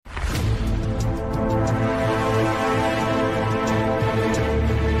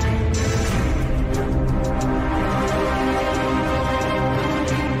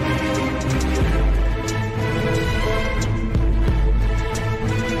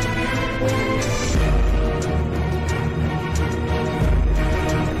Welcome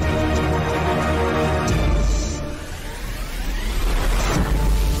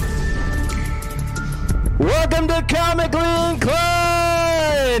to Comically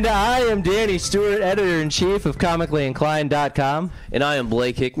Inclined! I am Danny Stewart, editor-in-chief of comicallyinclined.com. And I am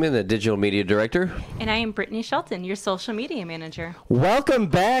Blake Hickman, the digital media director. And I am Brittany Shelton, your social media manager. Welcome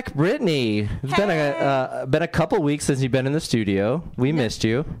back, Brittany. It's been a couple weeks since you've been in the studio. We missed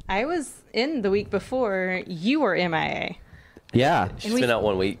you. I was in the week before you were MIA. Yeah. She's been out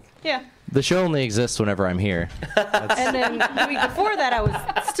 1 week. Yeah. The show only exists whenever I'm here. And then the week before that, I was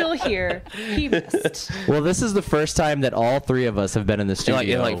still here. He missed. Well, this is the first time that all three of us have been in the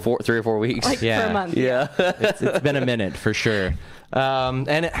studio. In like 3 or 4 weeks. For a month. Yeah. It's been a minute, for sure. God,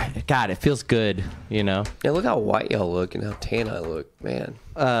 it feels good, you know? Yeah, look how white y'all look and how tan I look, man.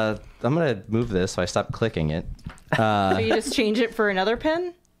 I'm going to move this so I stop clicking it. So you just change it for another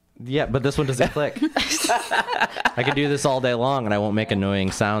pen? Yeah, but this one doesn't click. I could do this all day long, and I won't make annoying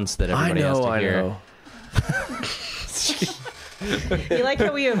sounds that everybody has to hear. You like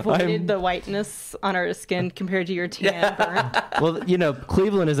how we avoided the whiteness on our skin compared to your tan burn? Well, you know,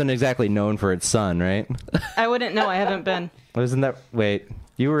 Cleveland isn't exactly known for its sun, right? I wouldn't know. I haven't been. Isn't that... Wait,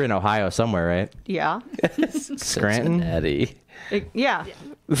 you were in Ohio somewhere, right? Yeah. Scranton? Cincinnati. Yeah.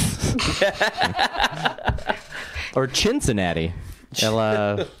 Or Cincinnati.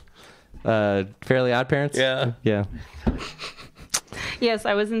 Fairly Odd Parents? Yeah. Yeah. Yes,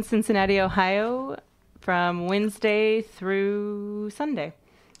 I was in Cincinnati, Ohio from Wednesday through Sunday.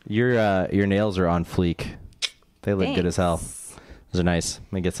 Your nails are on fleek. They look good as hell. Those are nice.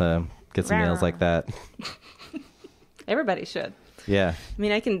 Let me get some nails like that. Everybody should. Yeah. I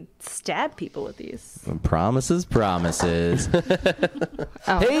mean, I can stab people with these. Promises.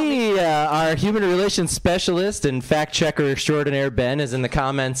 Hey, our human relations specialist and fact checker extraordinaire Ben is in the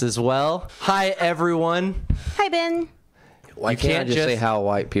comments as well. Hi, everyone. Hi, Ben. Why You can't I can't just just say how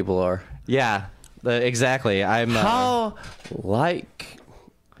white people are? Yeah, exactly. I'm How like...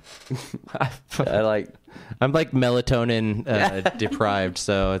 I'm like melatonin deprived,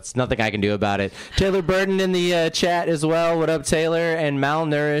 so it's nothing I can do about it. Taylor Burton in the chat as well. What up, Taylor? And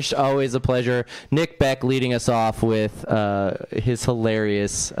Malnourished, always a pleasure. Nick Beck leading us off with his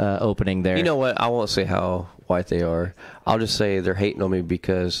hilarious opening there. You know what? I won't say how white they are. I'll just say they're hating on me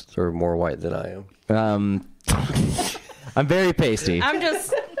because they're more white than I am. I'm very pasty. I'm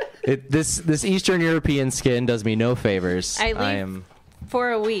just... This Eastern European skin does me no favors. I leave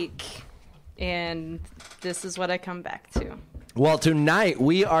for a week, and this is what I come back to. Well, tonight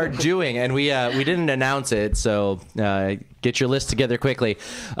we are doing, and we didn't announce it, so get your list together quickly.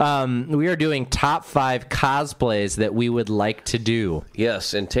 We are doing top 5 cosplays that we would like to do.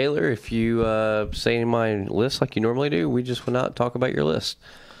 Yes, and Taylor, if you say in my list like you normally do, we just will not talk about your list.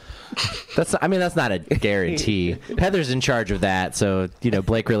 That's not a guarantee. Heather's in charge of that, so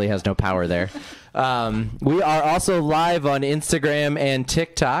Blake really has no power there. We are also live on Instagram and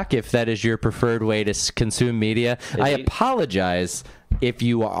TikTok, if that is your preferred way to consume media. I apologize if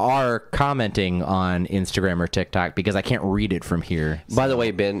you are commenting on Instagram or TikTok because I can't read it from here. By the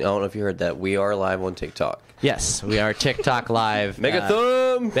way, Ben, I don't know if you heard that. We are live on TikTok. Yes, we are TikTok live. Make a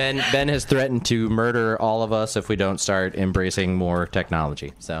thumb! Ben has threatened to murder all of us if we don't start embracing more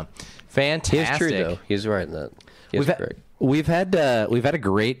technology. So, fantastic. He's true, though. He's right in that. We've had a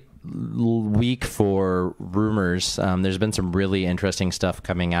great week for rumors. There's been some really interesting stuff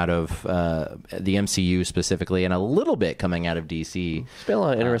coming out of the MCU specifically, and a little bit coming out of DC. There's been a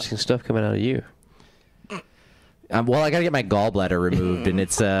lot of interesting stuff coming out of you. Well, I got to get my gallbladder removed, and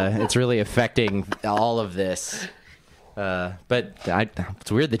it's really affecting all of this. But it's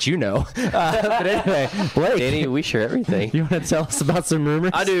weird that you know. But anyway, Blake, Danny, we share everything. You want to tell us about some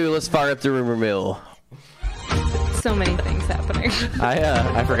rumors? I do. Let's fire up the rumor mill. So many things happening.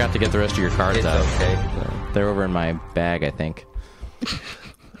 I forgot to get the rest of your cards It's out. okay. They're over in my bag, I think.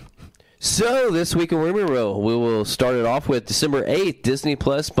 So, this week in Rumor Mill, we will start it off with December 8th. Disney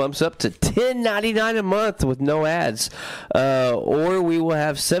Plus bumps up to $10.99 a month with no ads. Or we will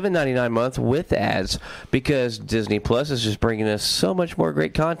have $7.99 a month with ads because Disney Plus is just bringing us so much more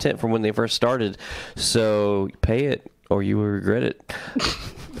great content from when they first started. So, pay it or you will regret it.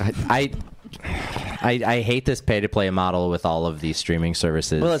 I hate this pay-to-play model with all of these streaming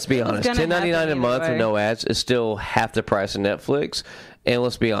services. Well, let's be honest. $10.99 a month with no ads is still half the price of Netflix. And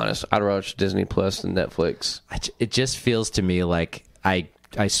let's be honest, I'd rather watch Disney Plus than Netflix. It just feels to me like I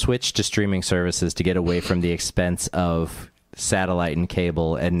switched to streaming services to get away from the expense of satellite and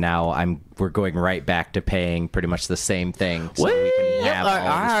cable, and now we're going right back to paying pretty much the same thing. So we can have all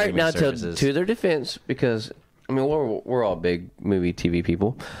right, the now services. to their defense, because I mean, we're all big movie TV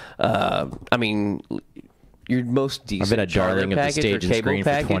people. I mean, your most decent been a darling of the stage and screen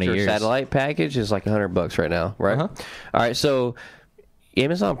for 20 years. Satellite package is like $100 right now, right? Uh-huh. All right, so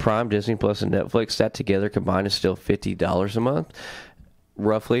Amazon Prime, Disney Plus, and Netflix, that together combined is still $50 a month,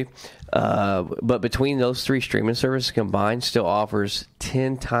 roughly. But between those three streaming services combined, still offers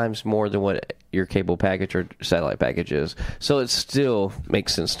 10 times more than what your cable package or satellite package is. So it still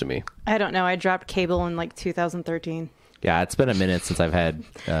makes sense to me. I don't know. I dropped cable in like 2013. Yeah, it's been a minute since I've had.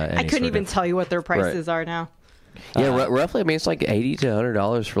 I couldn't even tell you what their prices are now. Yeah, roughly. I mean, it's like $80 to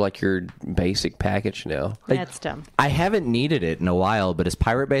 $100 for like your basic package now. That's dumb. I haven't needed it in a while, but is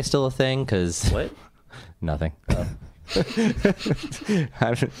Pirate Bay still a thing? Because What? nothing.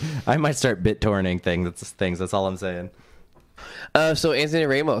 I might start BitTorrenting things. That's all I'm saying. So Anthony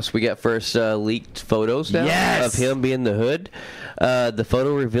Ramos, we got first leaked photos now Yes! of him being the Hood. The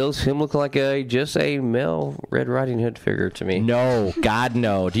photo reveals him looking like just a male Red Riding Hood figure to me. No, God,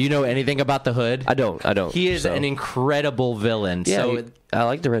 no. Do you know anything about the Hood? I don't. He is an incredible villain. Yeah, so I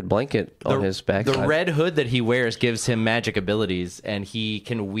like the red blanket on his back. The red hood that he wears gives him magic abilities, and he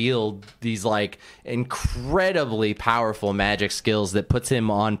can wield these like incredibly powerful magic skills that puts him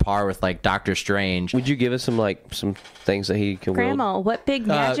on par with like Doctor Strange. Would you give us some things that he can wield? Grandma, what big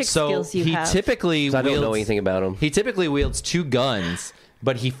magic skills you have? Typically 'Cause I don't know anything about him. He typically wields two guns,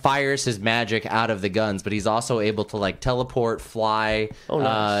 but he fires his magic out of the guns. But he's also able to like teleport, fly. Oh,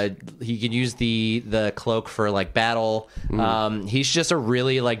 nice. He can use the cloak for like battle. He's just a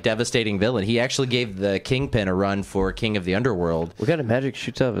really like devastating villain. He actually gave the Kingpin a run for King of the Underworld. What kind of magic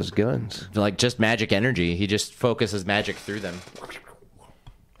shoots out of his guns? Like just magic energy. He just focuses magic through them.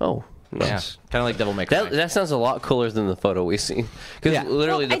 Oh, nice. Yeah, kind of like Devil May Cry. That sounds a lot cooler than the photo we seen. Because Yeah.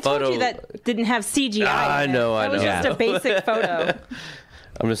 literally the I photo. told you that didn't have CGI. I in it. know, I That was know. just a basic photo.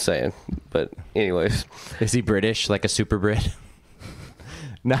 I'm just saying. But anyways, Is he British, like a super Brit?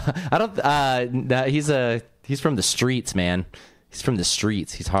 No, I don't. No, he's from the streets, man. He's from the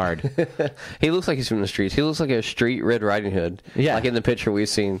streets. He's hard. he looks like he's from the streets. He looks like a street Red Riding Hood. Yeah. Like in the picture we've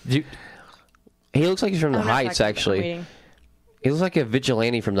seen. You- He looks like he's from the I'm not Heights, talking- I'm actually. waiting. He looks like a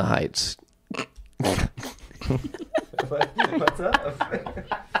vigilante from the Heights.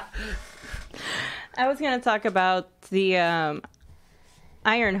 I was going to talk about the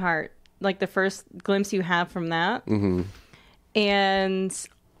Ironheart, like the first glimpse you have from that. Mm-hmm. And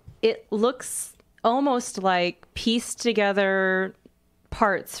it looks almost like pieced together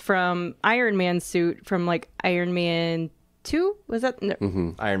parts from Iron Man's suit from like Iron Man 2? Was that?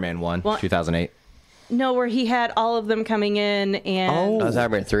 No, Iron Man 1, Well- 2008. no, where he had all of them coming in and... That was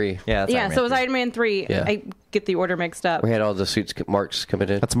Iron Man 3. Yeah, that's yeah, Iron Man so it was 3. Iron Man 3. Yeah. I get the order mixed up. We had all the suits marks coming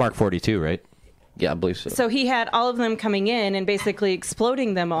in. That's Mark 42, right? Yeah, I believe so. So he had all of them coming in and basically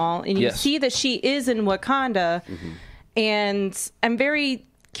exploding them all. And you Yes. see that she is in Wakanda. And I'm very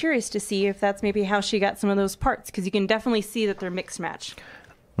curious to see if that's maybe how she got some of those parts. Because you can definitely see that they're mixed match.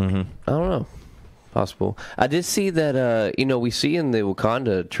 I don't know. Possible. I did see that, we see in the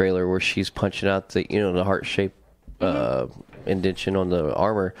Wakanda trailer where she's punching out the heart-shaped indentation on the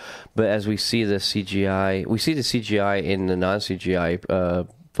armor. But as we see the CGI in the non-CGI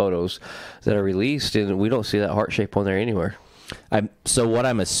photos that are released, and we don't see that heart shape on there anywhere. So what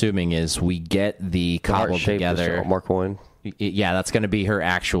I'm assuming is we get the The heart cobbled shape together. is Mark 1. Yeah, that's going to be her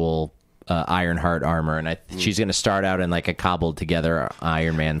actual Ironheart armor, and she's going to start out in like a cobbled together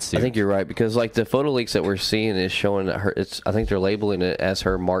Iron Man suit. I think you're right, because like the photo leaks that we're seeing is showing that I think they're labeling it as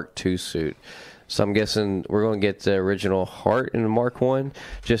her Mark II suit. So I'm guessing we're going to get the original heart in the Mark 1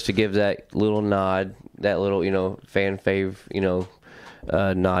 just to give that little nod, that little, fan fave,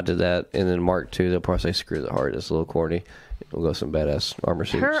 nod to that. And then Mark II, they'll probably say, screw the heart. It's a little corny. We'll go some badass armor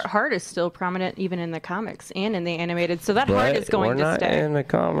suits. Her heart is still prominent even in the comics and in the animated. So that heart But is going we're to not stay. in the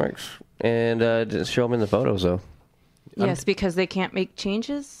comics. And didn't show them in the photos, though. Yes, because they can't make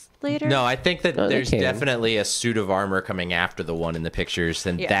changes later. No, I think that No, they there's can. definitely a suit of armor coming after the one in the pictures,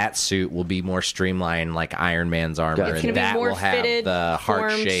 and Yeah. that suit will be more streamlined like Iron Man's armor, Gotcha. It's and gonna be that more will have fitted, the formed.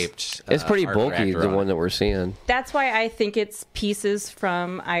 heart-shaped. It's pretty arc bulky, reactor the on one it. that we're seeing. That's why I think it's pieces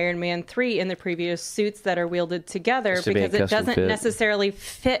from Iron Man 3 in the previous suits that are wielded together, Just to be a because it custom doesn't fit. necessarily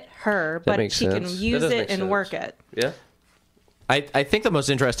fit her, but makes she can sense. use That does it make and sense. work it. Yeah. I think the most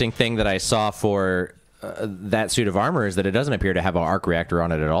interesting thing that I saw for that suit of armor is that it doesn't appear to have an arc reactor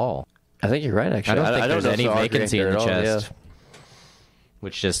on it at all. I think you're right, actually. I don't think there's know any if it's an arc vacancy in the reactor at all, chest.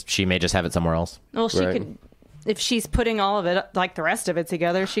 Which she may just have it somewhere else. Well, she Right. could, if she's putting all of it, like the rest of it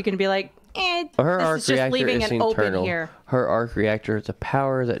together, she can be like, Her this arc is just reactor leaving is it open internal. here. Her arc reactor, the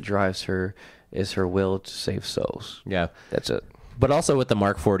power that drives her is her will to save souls. Yeah. That's it. But also with the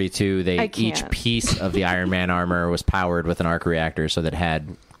Mark 42, I each can't. piece of the Iron Man armor was powered with an arc reactor, so that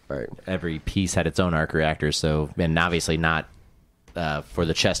had Right. every piece had its own arc reactor. So, and obviously not for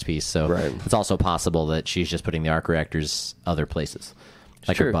the chest piece. So Right. it's also possible that she's just putting the arc reactors other places,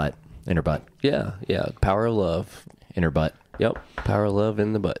 like true. her butt, in her butt, Yeah. Power of love. in her butt. Yep. Power of love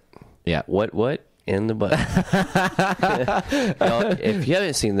in the butt. Yeah. What? In the butt. Y'all, if you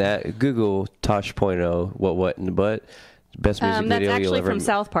haven't seen that, Google Tosh.0, what in the butt. Best music That's video you'll actually ever from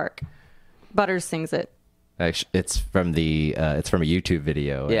South Park. Butters sings it. Actually, it's from a YouTube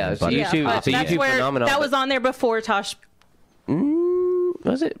video. Yeah, and it's a Butters- YouTube- but it's a that's YouTube where phenomenon, that but- was on there before Tosh.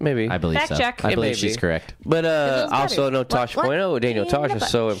 Was it? Maybe. I believe Fact so. check. I It believe may she's be. correct. But was also better. no Tosh.0. Daniel In Tosh the is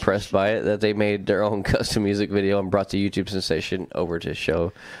so butt. impressed by it that they made their own custom music video and brought the YouTube sensation over to his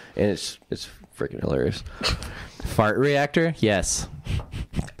show, and it's freaking hilarious. Fart reactor? Yes.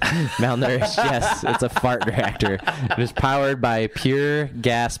 Malnourished? Yes. It's a fart reactor. It is powered by pure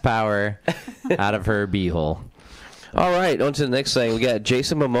gas power out of her beehole. All right, on to the next thing. We got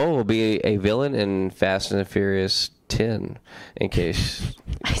Jason Momoa will be a villain in Fast and the Furious 10. In case,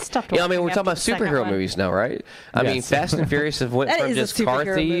 I stopped. yeah, I mean we're watching talking about after the second superhero one. movies now, right? I mean, Yes. Fast and Furious have went That from is a just car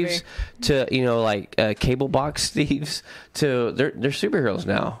superhero thieves to like cable box thieves to they're superheroes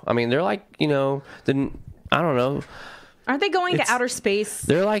now. I mean, they're like I don't know. Aren't they going to outer space?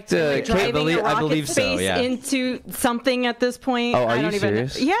 They're like the Driving a rocket believe so, space yeah. into something at this point. Oh, are I you don't even.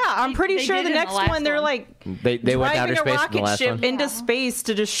 serious? Yeah, I'm pretty They sure did the in the next last one they're one. like They went to outer driving a space in rocket the last ship one. into space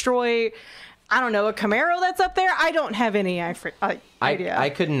to destroy. I don't know, a Camaro that's up there. I don't have any idea. I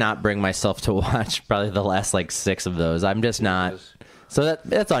could not bring myself to watch probably the last like 6 of those. I'm just not. So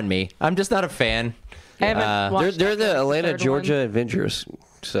that's on me. I'm just not a fan. I haven't They're watched the the Atlanta, third Georgia one. Avengers.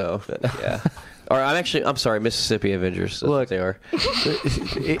 So yeah. Or I'm sorry, Mississippi Avengers. That's what Look. they are.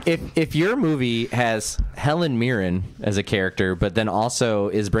 If your movie has Helen Mirren as a character, but then also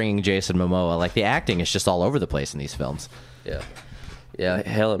is bringing Jason Momoa, like the acting is just all over the place in these films. Yeah,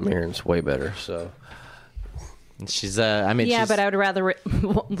 Helen Mirren's way better. So She's I mean, Yeah, she's, but I would rather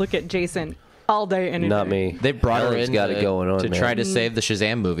look at Jason all day any not day. me. they brought Helen's her in got it going on to man. try to save the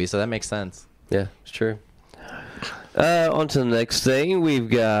Shazam movie, so that makes sense. Yeah, it's true. On to the next thing. We've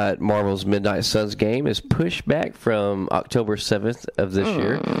got Marvel's Midnight Suns game is pushed back from October 7th of this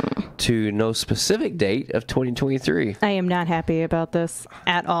year to no specific date of 2023. I am not happy about this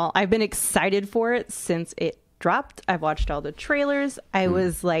at all. I've been excited for it since it dropped. I've watched all the trailers. I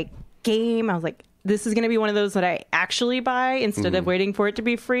was like, I was like, this is going to be one of those that I actually buy instead of waiting for it to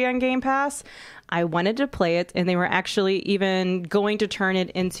be free on Game Pass. I wanted to play it, and they were actually even going to turn it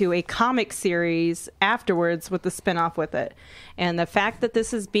into a comic series afterwards with the spinoff with it. And the fact that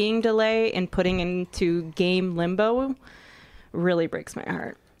this is being delayed and putting into game limbo really breaks my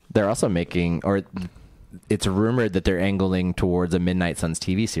heart. They're also making, or it's rumored that they're angling towards a Midnight Suns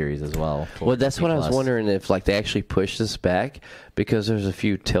TV series as well. for Well, that's what I was Disney+. wondering if like they actually push this back because there's a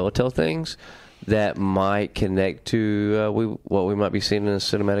few Telltale things that might connect to what we might be seeing in the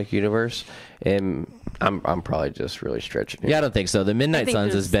cinematic universe, and I'm probably just really stretching it. Yeah, I don't think so. The Midnight think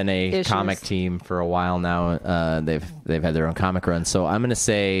Suns has there's been a issues. comic team for a while now. They've had their own comic run. So I'm going to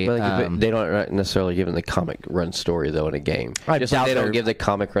say But like, they don't necessarily give them the comic run story though in a game. I Just like doubt they don't they're- give the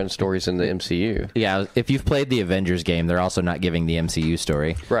comic run stories in the MCU. yeah, if you've played the Avengers game, they're also not giving the MCU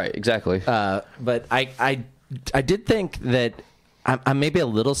story. Right, exactly. But I did think that I'm maybe a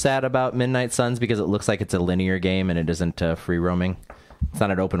little sad about Midnight Suns because it looks like it's a linear game and it isn't free roaming. It's not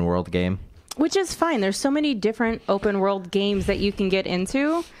an open world game. Which is fine. There's so many different open world games that you can get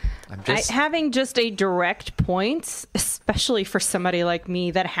into. Having just a direct point, especially for somebody like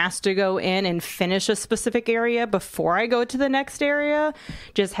me that has to go in and finish a specific area before I go to the next area,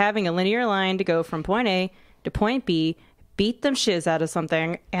 just having a linear line to go from point A to point B, beat them shiz out of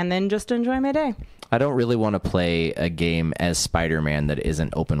something, and then just enjoy my day. I don't really want to play a game as Spider-Man that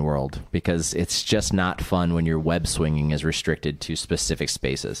isn't open world because it's just not fun when your web swinging is restricted to specific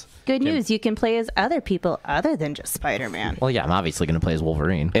spaces. Good news, you can play as other people other than just Spider-Man. Well, yeah, I'm obviously going to play as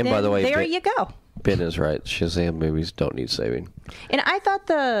Wolverine. and by the way, there you go. Ben is right. Shazam movies don't need saving. And I thought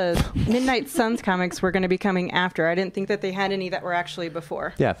the Midnight Suns comics were going to be coming after. I didn't think that they had any that were actually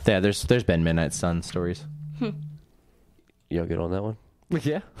before. Yeah, there's been Midnight Sun stories. Y'all get on that one?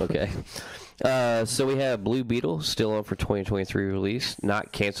 Yeah. Okay. So we have Blue Beetle still on for 2023 release,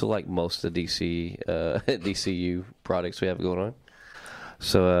 not canceled like most of the DCU products we have going on.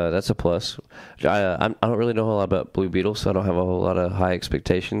 So that's a plus. I don't really know a whole lot about Blue Beetle, so I don't have a whole lot of high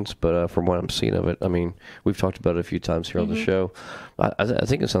expectations. But from what I'm seeing of it, I mean, we've talked about it a few times here on the show. I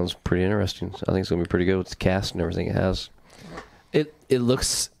think it sounds pretty interesting. I think it's going to be pretty good with the cast and everything it has. It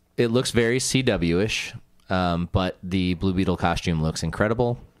looks very CW-ish. but the Blue Beetle costume looks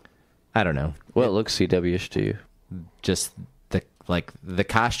incredible. I don't know. Well, it looks CW-ish to you. Just the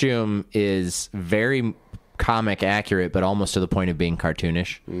costume is very comic accurate, but almost to the point of being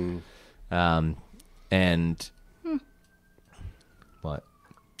cartoonish. And what?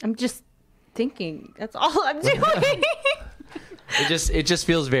 I'm just thinking. That's all I'm doing. It just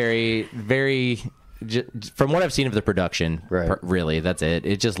feels very, very. From what I've seen of the production, Right. Really, that's it.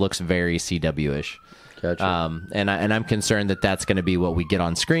 It just looks very CW-ish. Gotcha. And I'm concerned that that's going to be what we get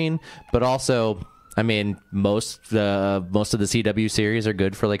on screen. But also, I mean, most of the CW series are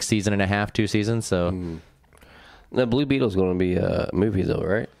good for like season and a half, 2 seasons. So The Blue Beetle's going to be a movie, though,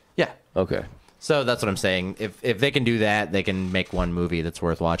 right? yeah. Okay. So that's what I'm saying. If they can do that, they can make one movie that's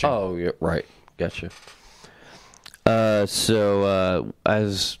worth watching. Oh, yeah, right. Gotcha. As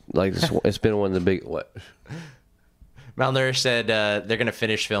like this, it's been one of the big what? Malnourish said they're going to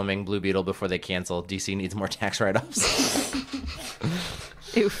finish filming Blue Beetle before they cancel. DC needs more tax write-offs.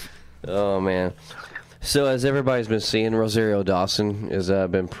 Oof. Oh man. So as everybody's been seeing, Rosario Dawson has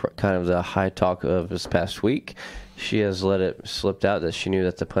been kind of the high talk of this past week. She has let it slipped out that she knew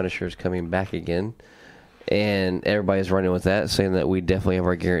that the Punisher is coming back again. And everybody's running with that, saying that we definitely have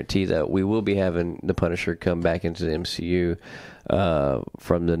our guarantee that we will be having the Punisher come back into the MCU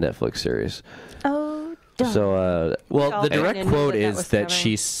from the Netflix series. Oh, dumb. So, Well, all the kinda direct knew quote that is was that coming.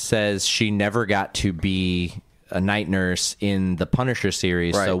 she says she never got to be a night nurse in the Punisher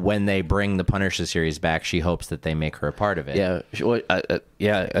series. Right. So when they bring the Punisher series back, she hopes that they make her a part of it.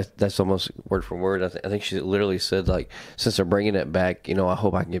 yeah, that's almost word for word. I think she literally said, like, since they're bringing it back, I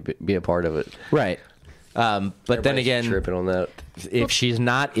hope I can be a part of it. Right. But then Everybody's again, tripping on that. if she's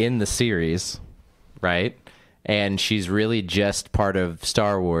not in the series, right, and she's really just part of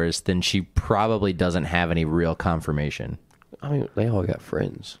Star Wars, then she probably doesn't have any real confirmation. I mean, they all got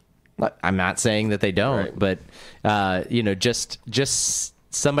friends. I'm not saying that they don't, Right. but just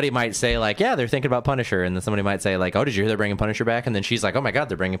somebody might say like, yeah, they're thinking about Punisher, and then somebody might say like, oh, did you hear they're bringing Punisher back? And then she's like, oh my God,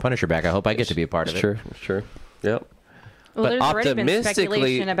 they're bringing Punisher back. I hope I get to be a part of it. Sure. Yep. Well, But there's already been optimistically-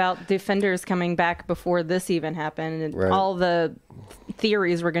 speculation about Defenders coming back before this even happened, and Right. all the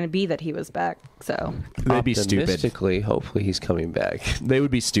theories were going to be that he was back. So They'd be stupid. Optimistically, hopefully he's coming back. They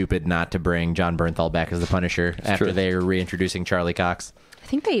would be stupid not to bring John Bernthal back as the Punisher after true. they are reintroducing Charlie Cox. I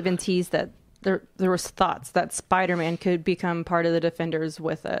think they even teased that there was thoughts that Spider-Man could become part of the Defenders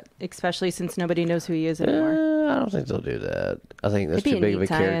with it, especially since nobody knows who he is anymore. I don't think they'll do that. I think that's It'd be too a big of a neat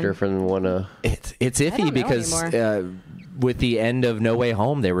tie-in. character for them to want to. It's I iffy don't know because anymore. with the end of No Way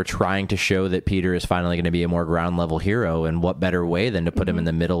Home, they were trying to show that Peter is finally going to be a more ground level hero, and what better way than to put him in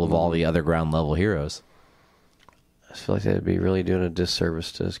the middle of all the other ground level heroes? I feel like they'd be really doing a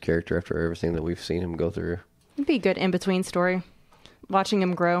disservice to his character after everything that we've seen him go through. It'd be a good in-between story, watching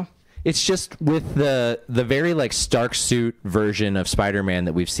him grow. It's just with the very like stark suit version of Spider-Man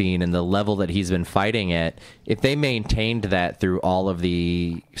that we've seen and the level that he's been fighting at, if they maintained that through all of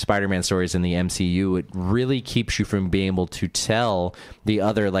the Spider-Man stories in the MCU, it really keeps you from being able to tell the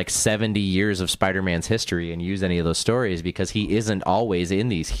other like 70 years of Spider-Man's history and use any of those stories, because he isn't always in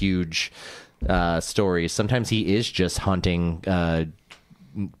these huge stories. Sometimes he is just hunting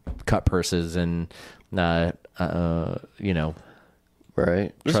cut purses and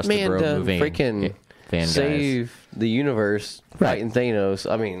Right. This Trust the man bro done moving freaking fan guys. save the universe Right. fighting Thanos.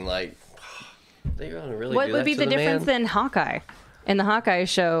 I mean, like, they gonna really What do would that be to the difference man? in Hawkeye, in the Hawkeye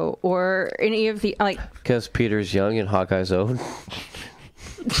show, or any of the like? Because Peter's young and Hawkeye's old.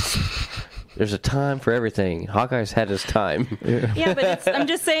 There's a time for everything. Hawkeye's had his time. Yeah, but I'm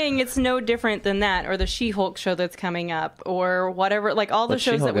just saying it's no different than that, or the She-Hulk show that's coming up, or whatever. Like all the What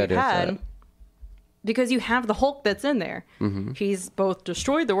shows that She-Hulk we've gotta do with had, that? because you have the Hulk that's in there. Mm-hmm. He's both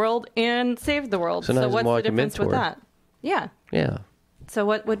destroyed the world and saved the world. So So, now he's what's more the like a difference with mentor. that? Yeah. Yeah. So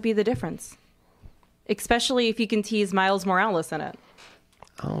what would be the difference? Especially if you can tease Miles Morales in it.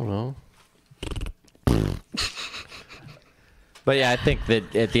 I don't know. But yeah, I think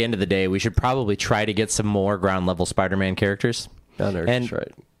that at the end of the day, we should probably try to get some more ground level Spider-Man characters. I know, And- that's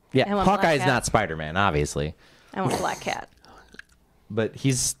right. Yeah, I want Black Hawkeye's Cat. not Spider-Man, obviously, I want Black Cat. but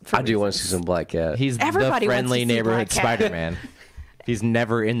he's I do want to see some Black Cat. he's Everybody the wants friendly to see neighborhood Black Cat. Spider-Man. He's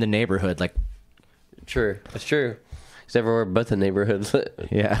never in the neighborhood, like True. That's true. He's everywhere but the neighborhood.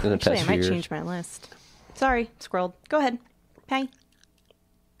 Yeah. In the Actually, I past few might years. change my list. Sorry, scrolled. Go ahead. Hi.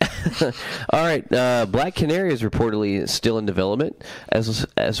 All right, Black Canary is reportedly still in development,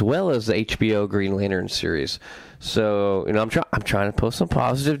 as well as the HBO Green Lantern series. So I'm trying to post some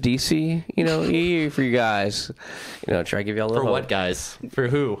positive DC EU for you guys. Try to give y'all a little for hope. what guys? For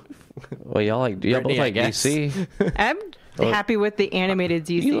who? Well, y'all both Brittany, I like guess. DC. Happy with the animated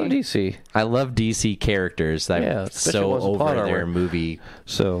DC. You love DC. I love DC characters. I'm Yeah, especially so ones with over plot their armor. movie.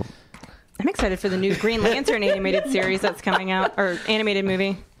 So I'm excited for the new Green Lantern animated series that's coming out, or animated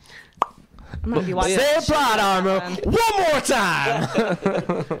movie. I'm gonna be watching. Say that shit plot armor on. one more time.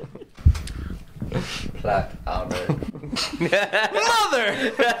 plot armor.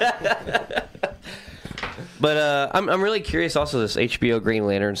 Mother. But I'm really curious. Also, this HBO Green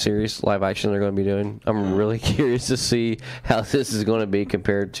Lantern series live action they're going to be doing. I'm really curious to see how this is going to be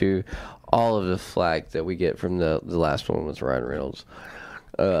compared to all of the flack that we get from the last one with Ryan Reynolds.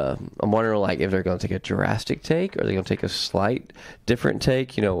 I'm wondering, like, if they're going to take a drastic take, or are they going to take a slight different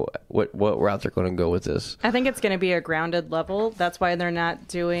take? You know, what route they're going to go with this? I think it's going to be a grounded level. That's why they're not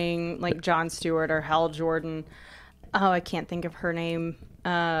doing like Jon Stewart or Hal Jordan. Oh, I can't think of her name.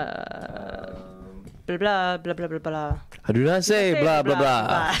 Blah blah blah blah blah blah. I do not say blah blah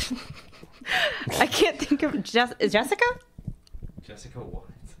blah. I can't think of Jessica. Jessica what?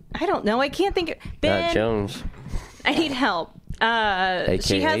 I don't know. I can't think of Ben. Jones. I need help.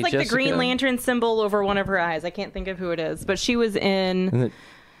 She has like the Jessica? Green Lantern symbol over one of her eyes. I can't think of who it is, but she was in.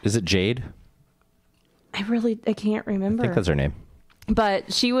 Is it Jade? I can't remember. I think that's her name.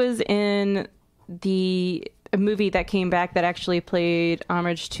 But she was in a movie that came back that actually played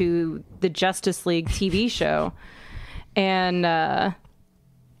homage to the Justice League TV show. And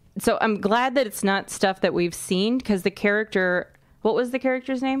so I'm glad that it's not stuff that we've seen, because the character, what was the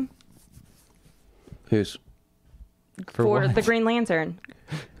character's name? Who's? For For what? the Green Lantern.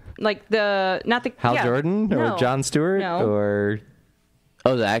 Like not the Hal Jordan No. or Jon Stewart No. or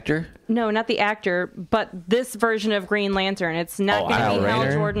Oh, the actor? No, not the actor, but this version of Green Lantern. It's not going to Kyle be Hal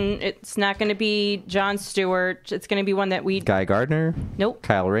Rayner? Jordan. It's not going to be Jon Stewart. It's going to be one that we. Guy Gardner? Nope.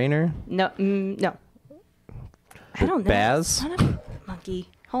 Kyle Rayner? No. No. I don't know. Baz? Son of a monkey.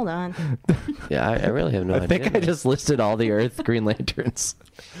 Hold on. Yeah, I really have no I idea. think I just listed all the Earth Green Lanterns.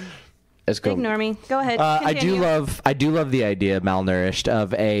 It's going. Ignore me. Go ahead. I do Continue. love the idea, Malnourished,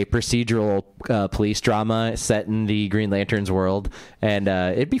 of a procedural police drama set in the Green Lantern's world, and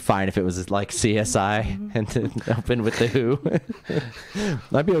it'd be fine if it was like CSI and then open with the Who.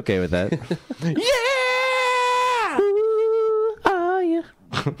 I'd be okay with that. Yeah. Who are you?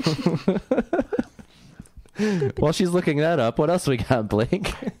 While she's looking that up, what else we got,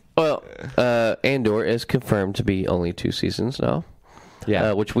 Blake? Well, Andor is confirmed to be only 2 seasons now.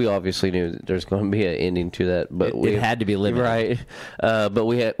 Yeah. Which we obviously knew that there's going to be an ending to that, but It had to be limited. right? But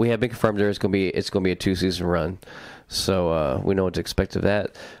we have been confirmed it's going to be a 2-season run, so we know what to expect of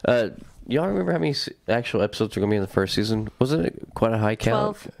that. Y'all remember how many actual episodes are going to be in the first season? Wasn't it quite a high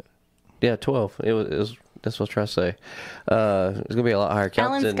count? 12. Yeah, 12. It was. That's what I was trying to say. It's going to be a lot higher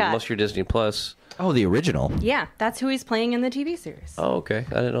count Alan than Scott. most of your Disney Plus. Oh, the original. Yeah, that's who he's playing in the TV series. Oh, okay.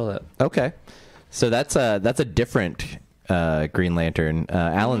 I didn't know that. Okay, so that's a different Green Lantern.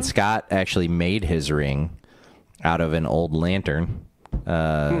 Alan Scott actually made his ring out of an old lantern,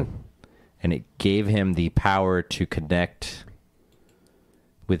 and it gave him the power to connect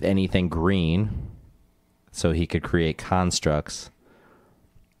with anything green, so he could create constructs.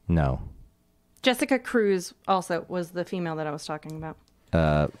 No, Jessica Cruz also was the female that I was talking about.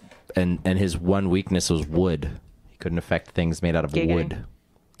 and his one weakness was wood. He couldn't affect things made out of Giggity. wood.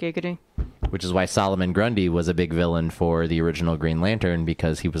 Giggity. Which is why Solomon Grundy was a big villain for the original Green Lantern,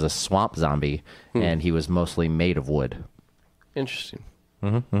 because he was a swamp zombie and he was mostly made of wood. Interesting.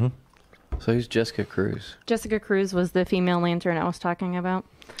 Mm-hmm. So he's Jessica Cruz. Jessica Cruz was the female lantern I was talking about.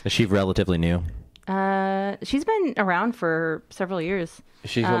 Is she relatively new? She's been around for several years.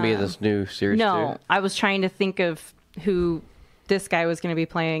 She's going to be in this new series No, too? I was trying to think of who this guy was going to be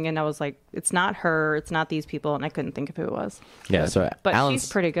playing, and I was like, it's not her, it's not these people, and I couldn't think of who it was. Yeah, so But she's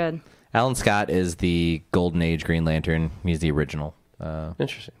pretty good. Alan Scott is the Golden Age Green Lantern. He's the original.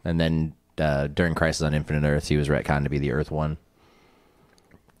 Interesting. And then during Crisis on Infinite Earth, he was retconned to be the Earth 1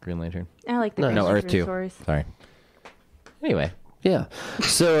 Green Lantern. I like the No, Green Earth Lantern 2. stories. Sorry. Anyway. Yeah.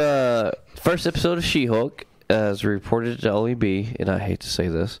 So, first episode of She-Hulk, as reported to only be, and I hate to say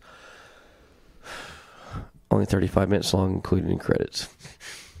this, only 35 minutes long, including credits.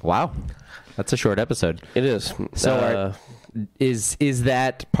 Wow. That's a short episode. It is. So is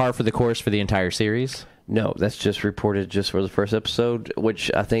that par for the course for the entire series? No, that's just reported just for the first episode,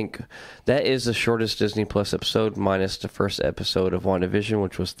 which I think that is the shortest Disney Plus episode, minus the first episode of WandaVision,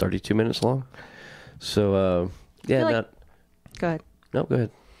 which was 32 minutes long. So, yeah, feel like- not... Go ahead. No, go ahead.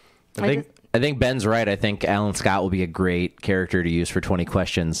 I think Ben's right. I think Alan Scott will be a great character to use for 20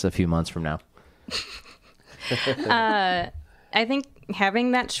 questions a few months from now. I think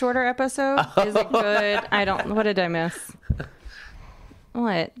having that shorter episode is a good. What did I miss?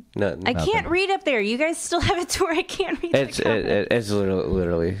 What? Nothing. I can't read up there. You guys still have it to where I can't read. It's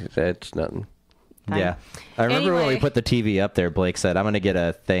literally it's nothing. Fine. Yeah. I remember when we Anyway. put the TV up there, Blake said, I'm going to get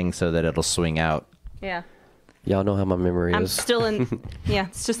a thing so that it'll swing out. Yeah. Y'all know how my memory I'm is. still in. Yeah,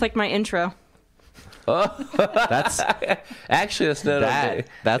 it's just like my intro. That's Actually, that's not okay.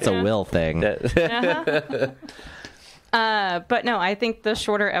 that's a Will thing. That- But no, I think the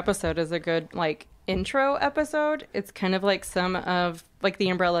shorter episode is a good like intro episode. It's kind of like some of like the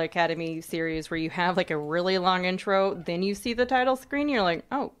Umbrella Academy series where you have like a really long intro, then you see the title screen, you're like,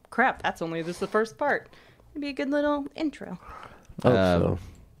 oh crap, that's only just the first part. It'd be a good little intro. so.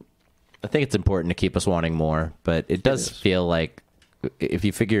 I think it's important to keep us wanting more, but it does feel like if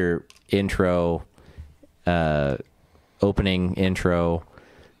you figure intro, opening intro,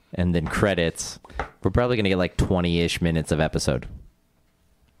 and then credits, we're probably going to get like 20-ish minutes of episode.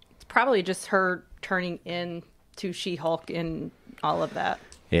 It's probably just her turning into She-Hulk and all of that.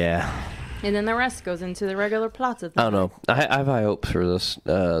 Yeah. And then the rest goes into the regular plots of the I don't know. I have high hopes for this.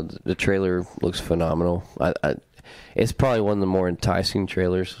 The trailer looks phenomenal. It's probably one of the more enticing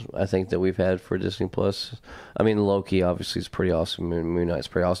trailers I think that we've had for Disney Plus. I mean, Loki obviously is pretty awesome, and Moon Knight's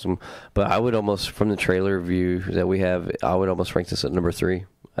pretty awesome. But I would almost, from the trailer view that we have, I would almost rank this at number 3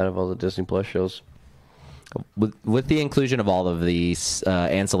 out of all the Disney Plus shows. With the inclusion of all of these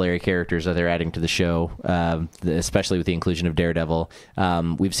ancillary characters that they're adding to the show, especially with the inclusion of Daredevil,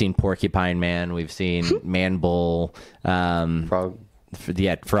 we've seen Porcupine Man, we've seen Man Bull, Frog.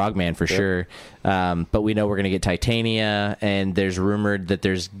 Frogman for sure. But we know we're going to get Titania, and there's rumored that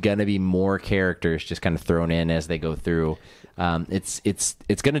there's going to be more characters just kind of thrown in as they go through. It's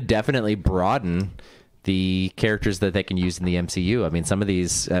going to definitely broaden the characters that they can use in the MCU. I mean, some of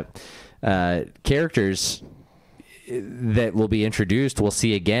these characters that will be introduced we'll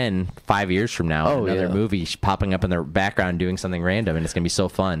see again 5 years from now. Another movie popping up in the background doing something random, and it's going to be so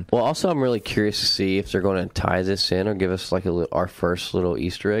fun. Well, also, I'm really curious to see if they're going to tie this in or give us like our first little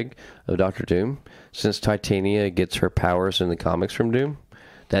Easter egg of Doctor Doom. Since Titania gets her powers in the comics from Doom,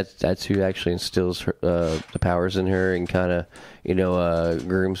 that's who actually instills her, the powers in her and kind of,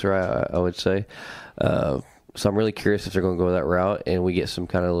 grooms her, I would say. So I'm really curious if they're going to go that route and we get some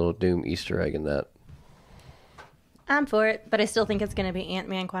kind of little Doom Easter egg in that. I'm for it, but I still think it's going to be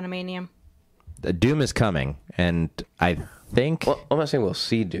Ant-Man Quantumanium. Doom is coming, and I think Well, I'm not saying we'll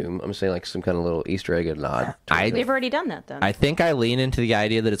see Doom. I'm saying like some kind of little Easter egg and nod. They've already done that, then. I think I lean into the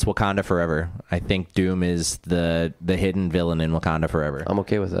idea that it's Wakanda Forever. I think Doom is the hidden villain in Wakanda Forever. I'm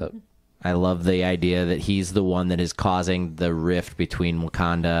okay with that. I love the idea that he's the one that is causing the rift between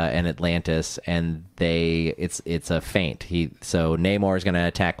Wakanda and Atlantis, and it's a feint. So Namor is going to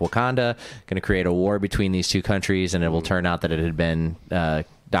attack Wakanda, going to create a war between these two countries, and it will turn out that it had been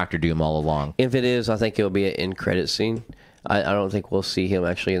Doctor Doom all along. If it is, I think it'll be an end credit scene. I don't think we'll see him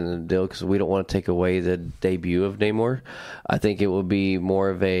actually in the deal because we don't want to take away the debut of Namor. I think it will be more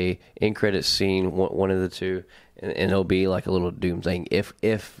of a end credit scene, one of the two, and it'll be like a little Doom thing if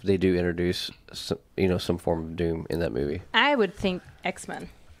they do introduce some form of Doom in that movie. I would think X-Men,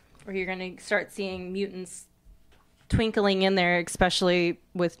 where you're going to start seeing mutants twinkling in there, especially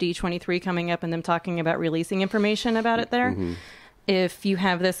with D23 coming up and them talking about releasing information about it there. Mm-hmm. If you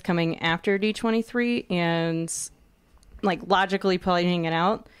have this coming after D23 and like logically playing it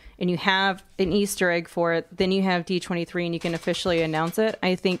out, and you have an Easter egg for it, then you have D23 and you can officially announce it.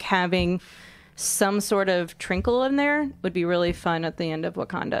 I think having some sort of trinkle in there would be really fun at the end of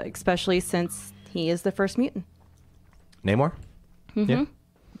Wakanda, especially since he is the first mutant. Namor? Mm-hmm.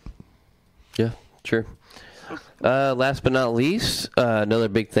 Yeah, sure. Last but not least, another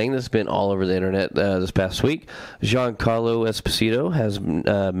big thing that's been all over the internet this past week, Giancarlo Esposito has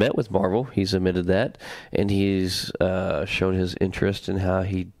met with Marvel. He's admitted that, and he's shown his interest in how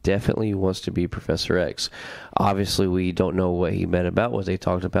he definitely wants to be Professor X. Obviously, we don't know what he met about, what they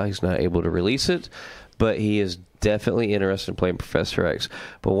talked about. He's not able to release it, but he is definitely interested in playing Professor X.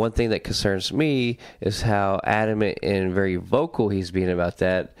 But one thing that concerns me is how adamant and very vocal he's being about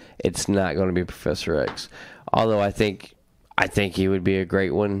that. It's not going to be Professor X. Although I think he would be a great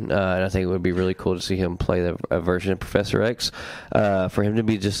one, and I think it would be really cool to see him play a version of Professor X. For him to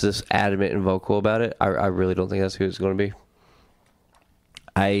be just this adamant and vocal about it, I really don't think that's who it's going to be.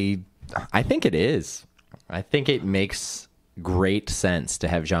 I think it is. I think it makes great sense to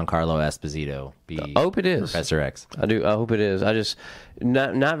have Giancarlo Esposito be I hope it is. Professor X. I do. I hope it is. I just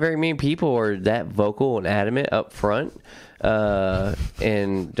not very many people are that vocal and adamant up front.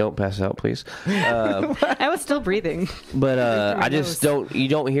 And don't pass out, please. I was still breathing. But I just don't. You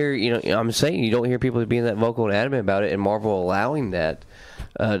don't hear. I'm saying you don't hear people being that vocal and adamant about it, and Marvel allowing that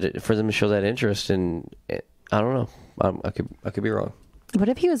for them to show that interest. And I don't know. I could be wrong. What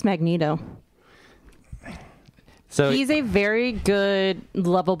if he was Magneto? So He's a very good,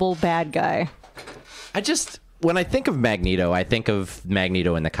 lovable bad guy. when I think of Magneto, I think of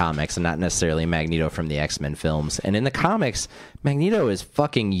Magneto in the comics and not necessarily Magneto from the X-Men films. And in the comics, Magneto is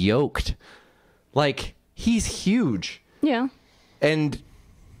fucking yoked. Like, he's huge. Yeah. And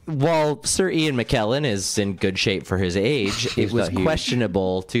while Sir Ian McKellen is in good shape for his age, it was not huge.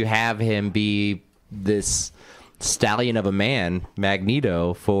 questionable to have him be this stallion of a man,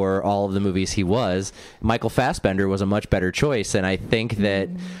 Magneto, for all of the movies he was. Michael Fassbender was a much better choice, and I think that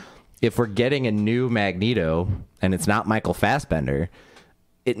if we're getting a new Magneto, and it's not Michael Fassbender,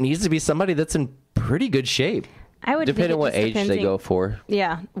 it needs to be somebody that's in pretty good shape. I would Depending on think it what just age they depends- go for.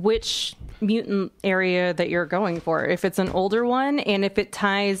 Yeah, which mutant area that you're going for. If it's an older one, and if it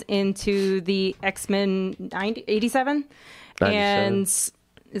ties into the X-Men 87, 97. and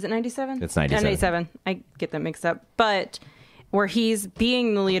is it 97? It's 97. 97. I get them mixed up. But where he's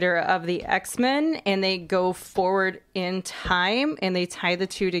being the leader of the X-Men, and they go forward in time, and they tie the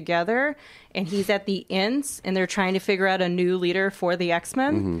two together, and he's at the ends, and they're trying to figure out a new leader for the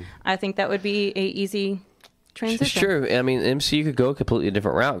X-Men. I think that would be a easy transition. Sure. I mean, MCU could go a completely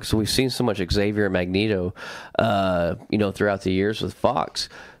different route because we've seen so much Xavier and Magneto, throughout the years with Fox.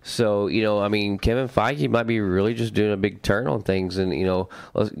 So, I mean, Kevin Feige might be really just doing a big turn on things and,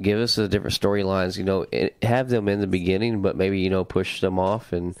 let's give us the different storylines, have them in the beginning, but maybe, push them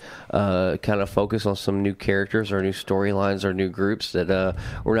off and kind of focus on some new characters or new storylines or new groups that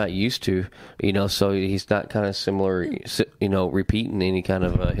we're not used to, so he's not kind of similar, repeating any kind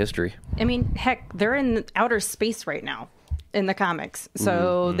of history. I mean, heck, they're in outer space right now in the comics,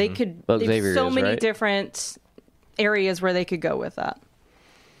 so they could. Well, There's Xavier so is, many right? different areas where they could go with that.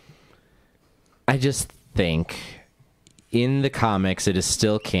 I just think in the comics it is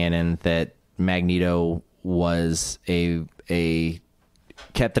still canon that Magneto was a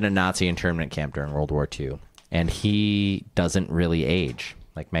kept in a Nazi internment camp during World War II, and he doesn't really age.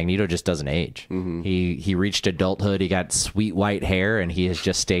 Like, Magneto just doesn't age. He reached adulthood, he got sweet white hair, and he has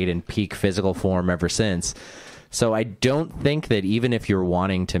just stayed in peak physical form ever since. So I don't think that even if you're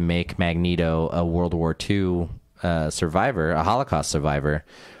wanting to make Magneto a World War II survivor, a Holocaust survivor,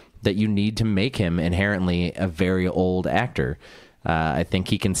 that you need to make him inherently a very old actor. I think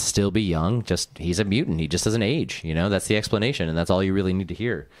he can still be young. Just, he's a mutant. He just doesn't age. That's the explanation, and that's all you really need to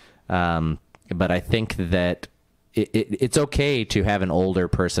hear. But I think that it's okay to have an older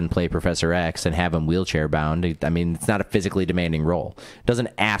person play Professor X and have him wheelchair bound. I mean, it's not a physically demanding role. It doesn't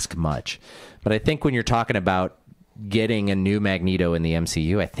ask much. But I think when you're talking about getting a new Magneto in the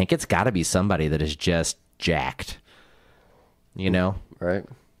MCU, I think it's got to be somebody that is just jacked. Right.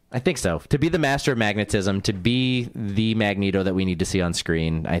 I think so. To be the master of magnetism, to be the Magneto that we need to see on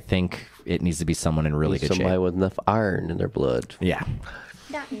screen, I think it needs to be someone in really good Somebody shape. with enough iron in their blood. Yeah.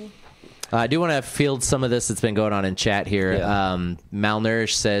 I do want to field some of this that's been going on in chat here. Yeah.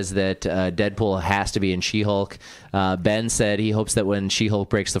 Malnourished says that Deadpool has to be in She-Hulk. Ben said he hopes that when She-Hulk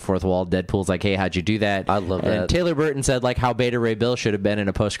breaks the fourth wall, Deadpool's like, hey, how'd you do that? I love And that. Taylor Burton said, like, how Beta Ray Bill should have been in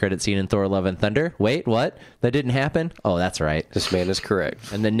a post-credit scene in Thor Love and Thunder. Wait, what? That didn't happen? Oh, that's right. This man is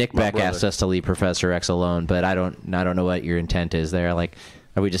correct. And then Nick My Beck brother. asked us to leave Professor X alone, but I don't know what your intent is there. Like,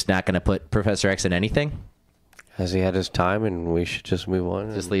 are we just not going to put Professor X in anything? Has he had his time and we should just move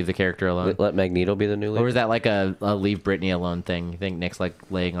on? Just and leave the character alone? let Magneto be the new leader? Or is that like a leave Brittany alone thing? You think Nick's like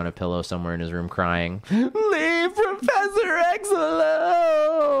laying on a pillow somewhere in his room crying, leave Professor X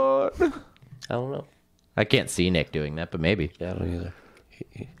alone? I don't know. I can't see Nick doing that, but maybe. Yeah, I don't either.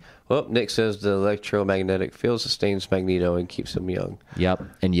 Well, Nick says the electromagnetic field sustains Magneto and keeps him young. Yep,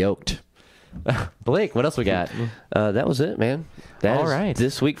 and yoked. Blake, what else we got? That was it, man. That All is right.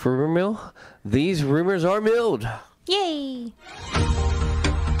 This week for Rumor Mill, these rumors are milled. Yay!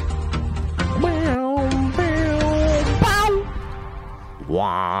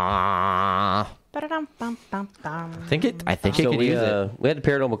 Wah. Ba-da-dum-bum-bum-bum. I think it So could we use it. we had the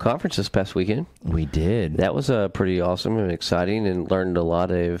Paranormal Conference this past weekend. We did. That was pretty awesome and exciting, and learned a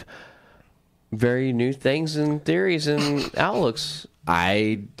lot of very new things and theories and outlooks.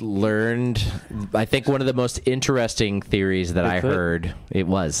 I learned, I think one of the most interesting theories that I Bigfoot? heard, it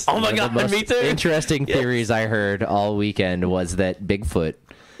was. Oh my one of God, the most me too. interesting Yes. theories I heard all weekend was that Bigfoot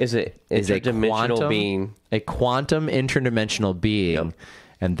Is it is a interdimensional being? a quantum interdimensional being, Yep.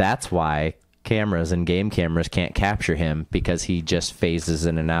 and that's why cameras and game cameras can't capture him, because he just phases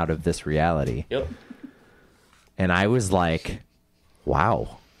in and out of this reality. Yep. And I was like,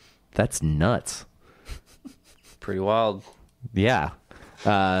 wow, that's nuts. Pretty wild. Yeah.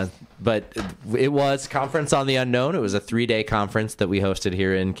 But it was Conference on the Unknown. It was a 3-day conference that we hosted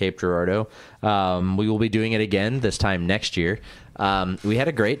here in Cape Girardeau. We will be doing it again this time next year. We had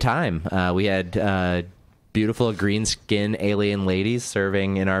a great time. We had beautiful green skin alien ladies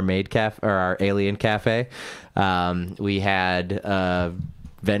serving in our our alien cafe. We had a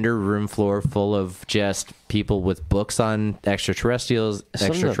vendor room floor full of just people with books on extraterrestrials,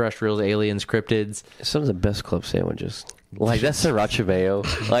 aliens, cryptids. Some of the best club sandwiches. Like that sriracha mayo.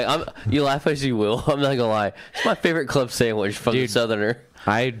 Like you laugh as you will. I'm not gonna lie. It's my favorite club sandwich from the Southerner.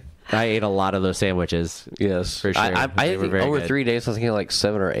 I ate a lot of those sandwiches. Yes, for sure. I think over good. 3 days I was thinking like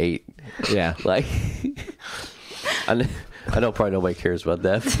 7 or 8. Yeah, like I know probably nobody cares about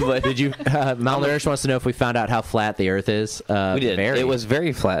that. But did you? Malnourished wants to know if we found out how flat the Earth is. We did. It was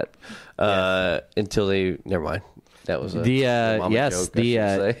very flat until they. Never mind. That was joke,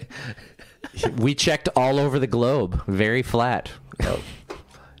 we checked all over the globe. Very flat.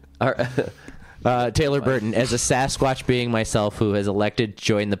 All right. Taylor Burton, as a Sasquatch being myself who has elected to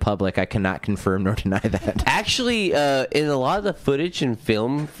join the public, I cannot confirm nor deny that. Actually, in a lot of the footage and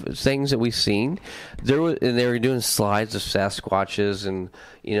film things that we've seen, they were doing slides of Sasquatches and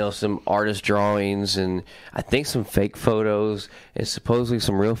some artist drawings and I think some fake photos and supposedly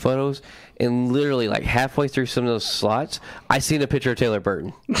some real photos. And literally, like halfway through some of those slots, I seen a picture of Taylor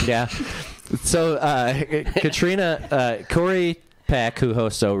Burton. Yeah. So Corey Peck, who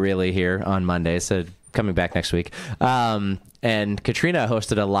hosts Oh Really here on Monday, so coming back next week. And Katrina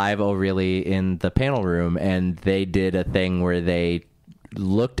hosted a live Oh Really in the panel room, and they did a thing where they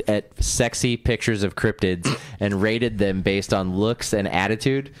looked at sexy pictures of cryptids and rated them based on looks and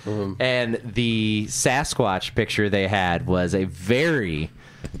attitude. Mm-hmm. And the Sasquatch picture they had was a very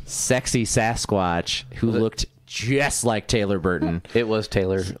sexy Sasquatch who looked just like Taylor Burton. It was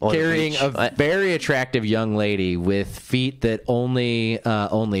Taylor carrying a very attractive young lady with feet that only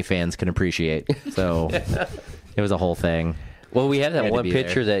fans can appreciate. So it was a whole thing. Well, we had that one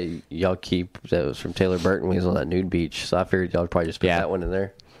picture that y'all keep that was from Taylor Burton when he was on that nude beach. So I figured y'all would probably just put that one in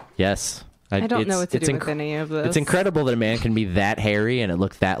there. Yes. I don't know what to do with any of this. It's incredible that a man can be that hairy and it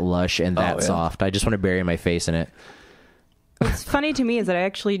looked that lush and that soft. I just want to bury my face in it. What's funny to me is that I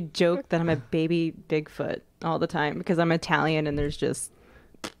actually joke that I'm a baby Bigfoot all the time because I'm Italian and there's just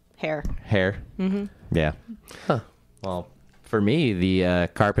hair. Hair? Mm-hmm. Yeah. Huh. Well, for me, the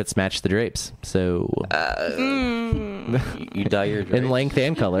carpets match the drapes. So you dye your drapes? In length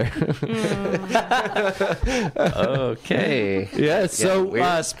and color. Okay. Yeah,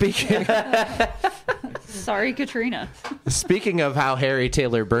 so speaking... Sorry, Katrina. Speaking of how hairy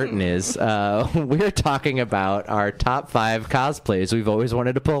Taylor Burton is, we're talking about our top 5 cosplays we've always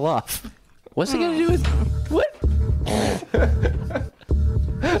wanted to pull off. What's it going to do with... What?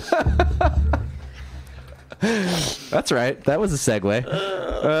 That's right. That was a segue.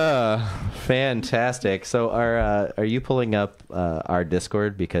 Fantastic. So are you pulling up our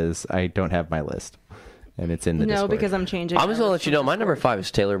Discord? Because I don't have my list. And it's in the Discord. No, because I'm changing. I'm just going to let you know, my number 5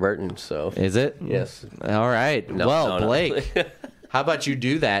 is Taylor Burton. So is it? Yes. All right. No, Blake, how about you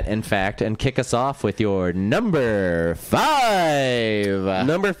do that, in fact, and kick us off with your number 5?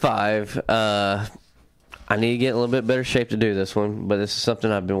 Number 5. I need to get in a little bit better shape to do this one, but this is something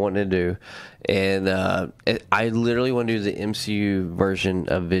I've been wanting to do. And I literally want to do the MCU version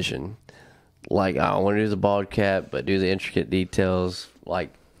of Vision. Like, I want to do the bald cap, but do the intricate details,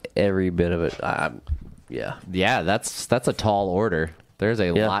 like every bit of it. Yeah, that's a tall order. There's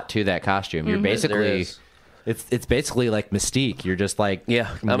a lot to that costume. You're basically... It's basically like Mystique. You're just like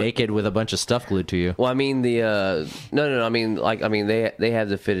naked with a bunch of stuff glued to you. Well, I mean no. I mean they have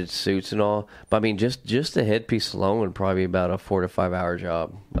the fitted suits and all, but I mean just the headpiece alone would probably be about a 4 to 5 hour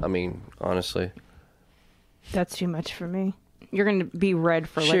job. I mean, honestly, that's too much for me. You're going to be red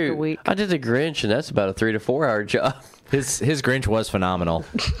for like a week. I did the Grinch, and that's about a 3 to 4 hour job. His Grinch was phenomenal.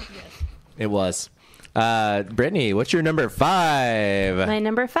 It was. Brittany, what's your number 5? My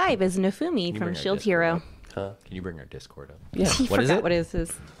number 5 is Nofumi from Shield Hero. Can you bring our Discord up? Yeah. What is it? What is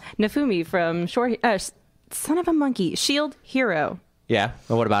this? Nofumi from Son of a Monkey, Shield Hero. Yeah.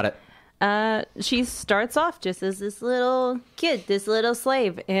 Well, what about it? She starts off just as this little kid, this little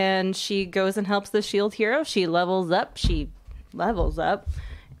slave, and she goes and helps the Shield Hero. She levels up,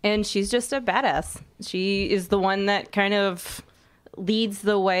 and she's just a badass. She is the one that kind of leads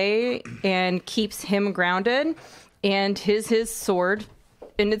the way and keeps him grounded, and his sword,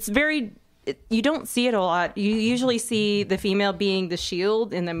 and it's very... you don't see it a lot. You usually see the female being the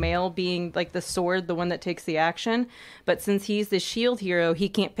shield and the male being like the sword, the one that takes the action. But since he's the Shield Hero, he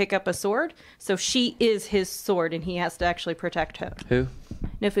can't pick up a sword. So she is his sword, and he has to actually protect her. Who?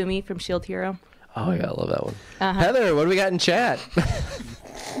 Nofumi from Shield Hero. Oh, yeah, I love that one. Heather, what do we got in chat?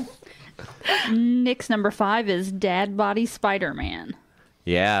 Nick's number 5 is Dad Body Spider-Man.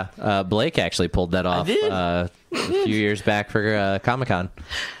 Yeah, Blake actually pulled that off. I did? a few years back for Comic-Con.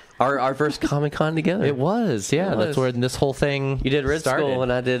 Our first Comic-Con together. It was, yeah. It That's was. where this whole thing You did Red started. Skull,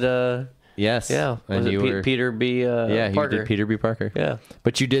 and I did. Yes. Yeah, And was you it were Peter B. yeah, Parker? you did Peter B. Parker. Yeah.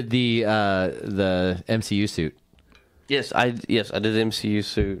 But you did the MCU suit. Yes, I did the MCU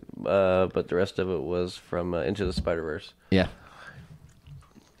suit, but the rest of it was from Into the Spider-Verse. Yeah.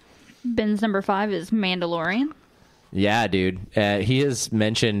 Ben's number 5 is Mandalorian. Yeah, dude. He has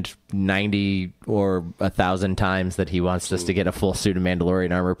mentioned 90 or 1,000 times that he wants us to get a full suit of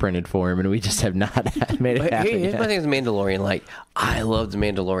Mandalorian armor printed for him, and we just have not made it But happen here's my yet. thing with Mandalorian. Like, I love the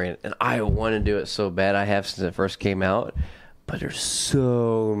Mandalorian, and I want to do it so bad. I have since it first came out, but there's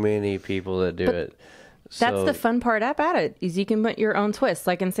so many people that do it. That's So- the fun part about it, is you can put your own twist.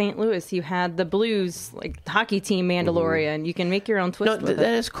 Like in St. Louis, you had the Blues like hockey team Mandalorian. You can make your own twist No, with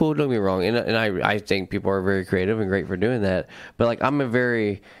that it. is cool. Don't get me wrong, and I think people are very creative and great for doing that. But like, I'm a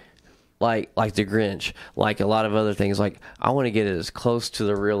very like the Grinch, like a lot of other things. Like, I want to get it as close to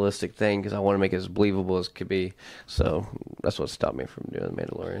the realistic thing because I want to make it as believable as could be. So that's what stopped me from doing the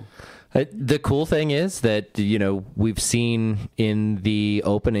Mandalorian. The cool thing is that, you know, we've seen in the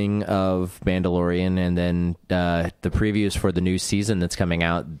opening of Mandalorian and then the previews for the new season that's coming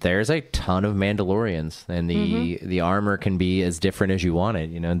out, there's a ton of Mandalorians, and the armor can be as different as you want it.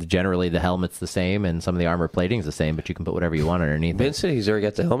 You know, generally the helmet's the same and some of the armor plating's the same, but you can put whatever you want underneath Ben it. said he's already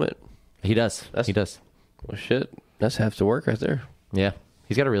got the helmet. He does. That's- He does. Well, shit, that's half the work right there. Yeah.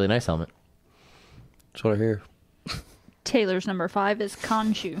 He's got a really nice helmet. That's what I hear. Taylor's number 5 is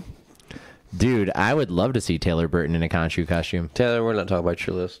Khonshu. Dude, I would love to see Taylor Burton in a Khonshu costume. Taylor, we're not talking about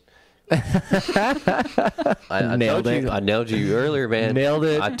your list. I Nailed told it. you. I nailed you earlier, man. Nailed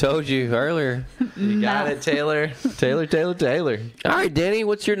it. I told you earlier. You got it, Taylor. Taylor. All right, Danny,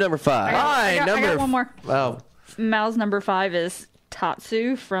 what's your number 5? I got one more. Oh, Mal's number 5 is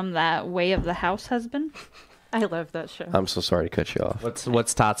Tatsu from that Way of the House Husband. I love that show. I'm so sorry to cut you off.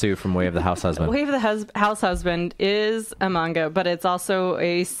 what's Tatsu from Way of the House Husband? Way of the House Husband is a manga, but it's also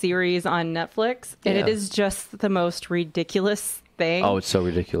a series on Netflix, and it Yeah. is just the most ridiculous thing. Oh, it's so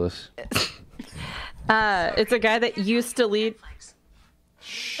ridiculous. It's a guy that used to lead.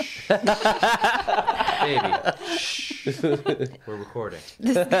 Baby. We're recording.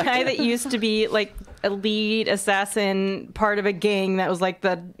 This guy that used to be like a lead assassin, part of a gang that was like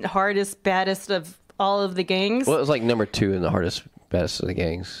the hardest, baddest of all of the gangs. Well, it was like number 2 in the hardest, best of the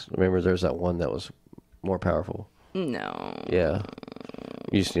gangs. Remember, there's that one that was more powerful. No, Yeah.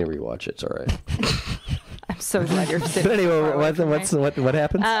 You just need to rewatch it. It's all right. I'm so glad you're sitting. But anyway, far away from me. what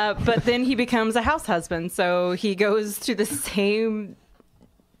happens? But then he becomes a house husband, so he goes to the same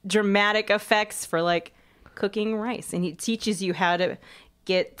dramatic effects for like cooking rice, and he teaches you how to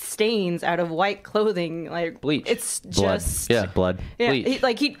get stains out of white clothing, like Bleach. It's Blood. just Yeah. Blood. yeah,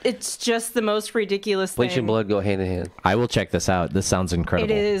 Bleach. it's just the most ridiculous Bleach thing. and blood go hand in hand. I will check this out. This sounds incredible.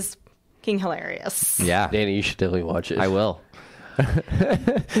 It is king hilarious. Yeah, Danny, you should definitely watch it. I will.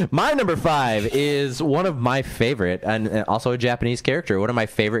 My number 5 is one of my favorite, and also a Japanese character, one of my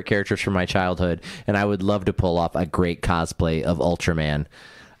favorite characters from my childhood, and I would love to pull off a great cosplay of Ultraman.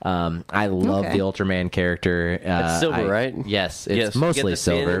 I love Okay. the Ultraman character. It's silver, right? Yes, Yes, it's you mostly get the fin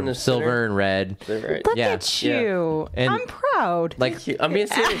silver, in the silver center. and red. Right. Look Yeah. at you. And- I'm proud. Like I'm being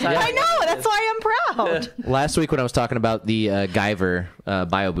serious. I know. That's why I'm proud. last week when I was talking about the Guyver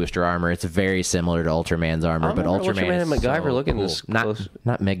Bio Booster armor, it's very similar to Ultraman's armor, I but remember Ultraman Ultraman is and MacGyver so looking cool. this not close.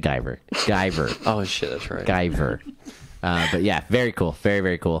 not MacGyver, Guyver. Oh, shit, that's right. Guyver. But yeah, very cool. Very,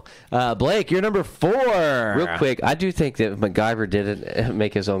 very cool. Blake, you're number 4. Real quick, I do think that if MacGyver didn't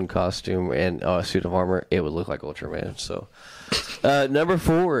make his own costume and suit of armor, it would look like Ultraman. So, number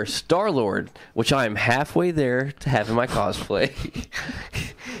 4, Star-Lord, which I am halfway there to having my cosplay.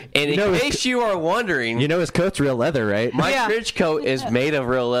 And in know, case you are wondering, You know his coat's real leather, right? my Yeah. trench coat is made of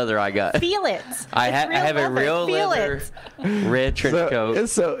real leather. I got. Feel it. I It's have a real Feel leather it. red trench coat.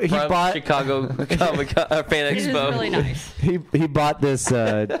 So he from bought Chicago Fan It is Expo. really nice. he bought this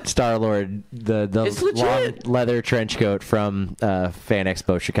Star Lord the It's long legit. leather trench coat from Fan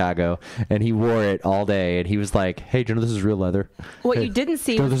Expo Chicago, and he wore it all day. And he was like, "Hey, do you know this is real leather? What Hey, you didn't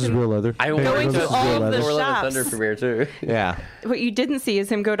see do you know was this is him- real leather. I Hey, went do you know to this is all real of the leather?" Thor Love shops. and Thunder premiere too. Yeah. What you didn't see is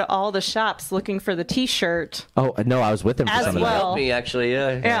him go to all the shops looking for the T-shirt. Oh no, I was with him for As some well. of Helped me actually,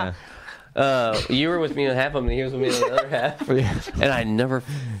 yeah. Yeah. You were with me on half of them, and he was with me on the other half. that. Yeah. And I never.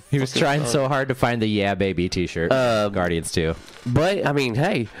 He was trying so hard to find the "Yeah Baby" T-shirt. Guardians 2. But I mean,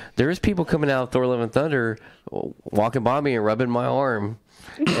 hey, there's people coming out of Thor: Love and Thunder, walking by me and rubbing my arm,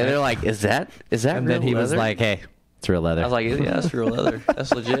 and they're like, "Is that?" And then real he was leather?" like, "Hey, It's real leather. I was like, yeah, that's real leather.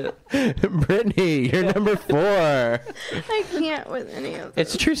 That's legit. Brittany, you're number 4. I can't with any of them.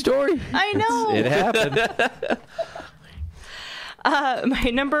 It's a true story. I know. It happened.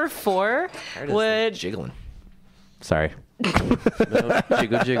 My number 4 would. Jiggling. Sorry. No,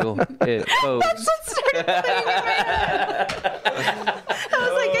 jiggle, jiggle. It pose. I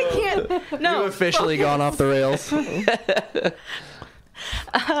was like, I can't. No. You've officially gone off the rails.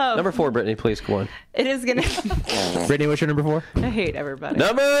 Number 4, Brittany, please, come on. It is gonna. Brittany, what's your number 4? I hate everybody.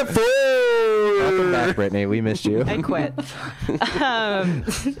 Number 4! Welcome back, Brittany. We missed you. I quit.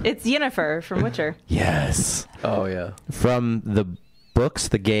 It's Yennefer from Witcher. Yes. Oh, yeah. From the books,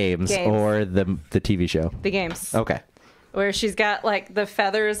 the games, or the TV show? The games. Okay. Where she's got like the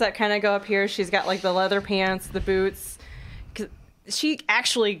feathers that kind of go up here. She's got like the leather pants, the boots. 'Cause she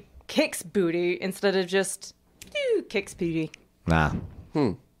actually kicks booty instead of just kicks booty. Nah.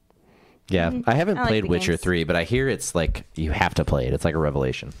 Yeah, I haven't I like played the Witcher games. 3, but I hear it's like you have to play it. It's like a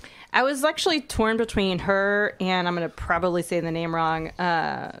revelation. I was actually torn between her and I'm going to probably say the name wrong.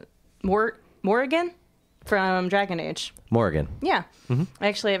 Morrigan from Dragon Age. Morrigan. Yeah. I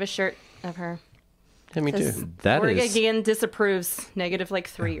actually have a shirt of her. Yeah, me too. That is... Morrigan disapproves negative like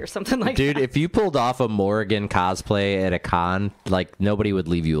 3 or something like Dude, that. if you pulled off a Morrigan cosplay at a con, like nobody would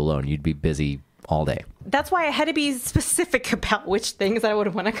leave you alone. You'd be busy all day. That's why I had to be specific about which things I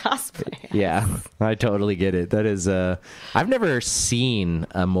would want to cosplay. Yeah, I totally get it. That is, I've never seen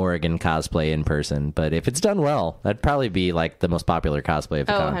a Morrigan cosplay in person, but if it's done well, that'd probably be like the most popular cosplay of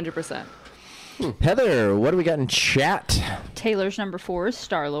the Oh, con. 100%. Heather, what do we got in chat? Taylor's number 4 is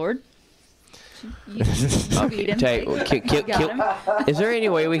Star-Lord. You beat him. Is there any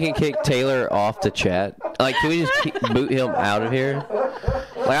way we can kick Taylor off the chat? Like, can we just boot him out of here?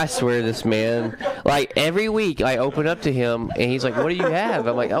 Like, I swear this man, like, every week I open up to him and he's like, what do you have?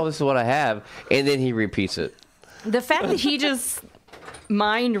 I'm like, oh, this is what I have. And then he repeats it. The fact that he just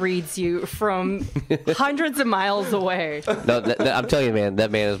mind reads you from hundreds of miles away. No, I'm telling you, man,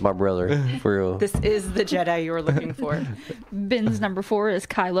 that man is my brother. For real. This is the Jedi you were looking for. Ben's number 4 is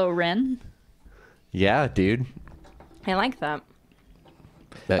Kylo Ren. Yeah, dude. I like that.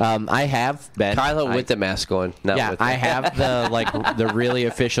 I have been Kylo with the mask on. Not Yeah, with I have the really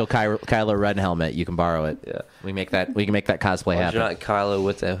official Kylo Ren helmet. You can borrow it. Yeah. We can make that cosplay You're happen. not Kylo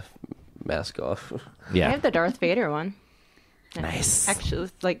with the mask off. I Yeah. have the Darth Vader one. Nice. Actually,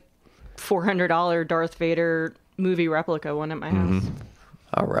 it's like $400 Darth Vader movie replica one at my house.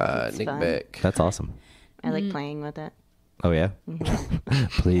 All right, Nick fun. Beck. That's awesome. I like playing with it. Oh yeah.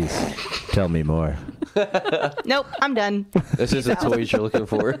 Please tell me more. Nope, I'm done. This is the toys you're looking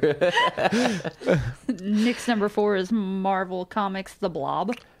for. Nick's number 4 is Marvel Comics The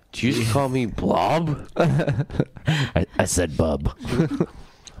Blob. Did you just call me Blob? I said bub.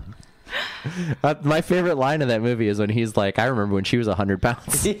 My favorite line in that movie is when he's like, I remember when she was 100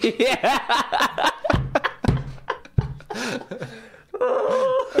 pounds.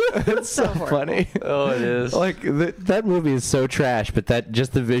 It's so funny. Oh, it is. Like that movie is so trash, but that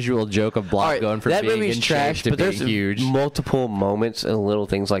just the visual joke of Blob All right, going from that being movie's in trash, shape to but being there's huge. multiple moments and little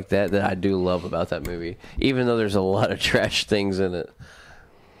things like that I do love about that movie, even though there's a lot of trash things in it.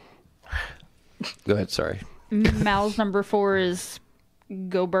 Go ahead, sorry. Mal's number 4 is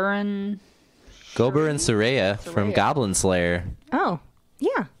Goburin. Gober and Soraya from Goblin Slayer. Oh,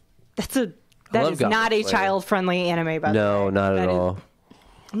 yeah. That love is Goblin not a Slayer. child-friendly anime, by the No, way. not at That is- all.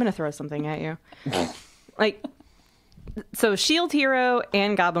 I'm going to throw something at you. Like, so Shield Hero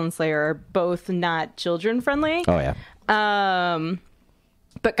and Goblin Slayer are both not children-friendly. Oh yeah.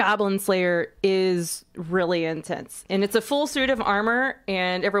 But Goblin Slayer is really intense. And it's a full suit of armor,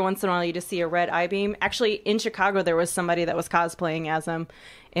 and every once in a while you just see a red eye beam. Actually, in Chicago, there was somebody that was cosplaying as him.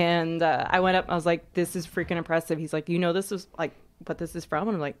 And I went up, I was like, this is freaking impressive. He's like, you know this is, like, what this is from?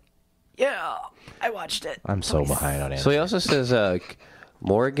 And I'm like, yeah, I watched it. I'm so behind on it. So he also says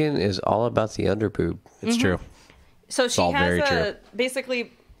Morgan is all about the underboob. It's true. So she all very has true.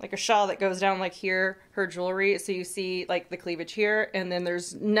 basically like a shawl that goes down like here, her jewelry. So you see like the cleavage here, and then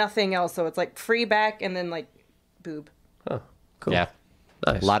there's nothing else. So it's like free back and then like boob. Oh, cool. Yeah.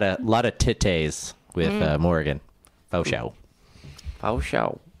 Nice. A lot of titties with Morgan. Faux show. Oh,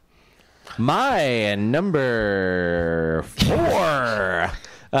 show. My number 4.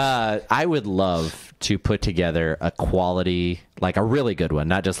 I would love to put together a quality, like a really good one,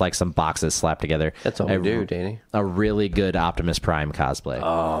 not just like some boxes slapped together. That's all we do, Danny. A really good Optimus Prime cosplay.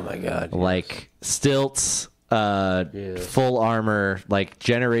 Oh, my God. Like stilts, full armor, like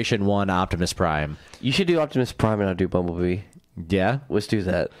Generation 1 Optimus Prime. You should do Optimus Prime and I'll do Bumblebee. Yeah. Let's do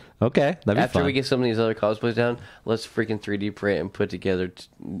that. Okay. That'd be After fun. we get some of these other cosplays down, let's freaking 3D print and put together.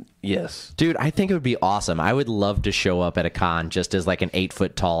 Yes. Dude, I think it would be awesome. I would love to show up at a con just as like an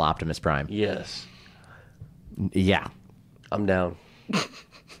 8-foot tall Optimus Prime. Yes. Yeah. I'm down.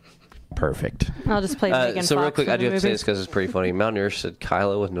 Perfect. I'll just play Megan So Fox real quick, in I the do have to say movie. this because it's pretty funny. Mountaineer said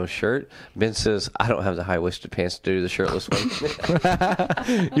Kylo with no shirt. Ben says, I don't have the high-waisted pants to do the shirtless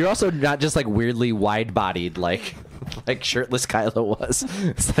one. You're also not just like weirdly wide-bodied like shirtless Kylo was.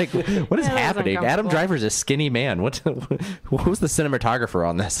 It's like, what is Yeah, that was happening? Adam uncomfortable. Driver's a skinny man. Who's the cinematographer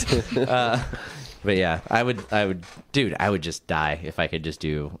on this? But yeah, I would, dude, I would just die if I could just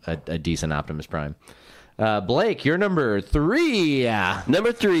do a decent Optimus Prime. Blake, you're number 3.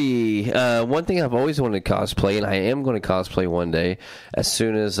 Number 3, one thing I've always wanted to cosplay, and I am going to cosplay one day as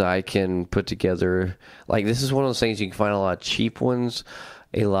soon as I can put together. Like, this is one of those things you can find a lot of cheap ones,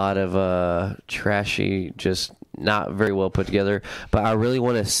 a lot of trashy, just not very well put together. But I really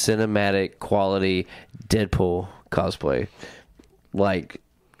want a cinematic quality Deadpool cosplay. Like,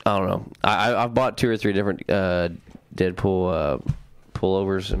 I don't know. I've bought 2 or 3 different Deadpool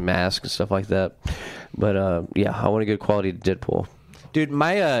pullovers and masks and stuff like that. But yeah, I want a good quality Deadpool. Dude,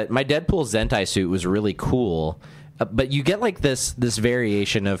 my Deadpool Zentai suit was really cool. But you get like this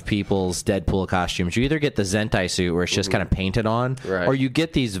variation of people's Deadpool costumes. You either get the Zentai suit where it's just kind of painted on, Right. or you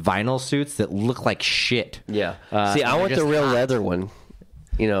get these vinyl suits that look like shit. Yeah. and See, I they're want the just real hot. leather one.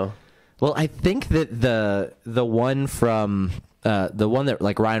 You know. Well, I think that the one from the one that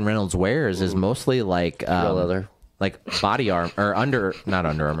like Ryan Reynolds wears is mostly like Real leather. like body arm or not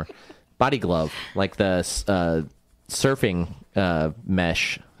Under Armour, body glove, like the surfing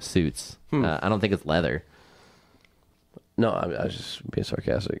mesh suits. I don't think it's leather. No, I was just being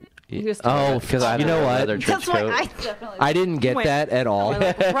sarcastic. You just- Oh, Because I you know what? leather trench That's why coat. I Definitely. I didn't get Wait. that at all.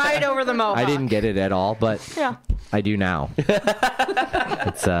 went right over the mohawk. I didn't get it at all, but Yeah. I do now.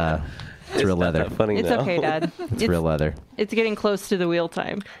 It's real leather. Not funny It's now. okay, Dad. It's real leather. It's getting close to the wheel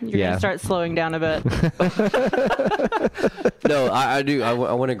time. You're Yeah. gonna start slowing down a bit. No, I do. I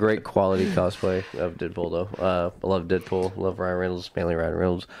want a great quality cosplay of Deadpool, though. I love Deadpool. Love Ryan Reynolds, mainly Ryan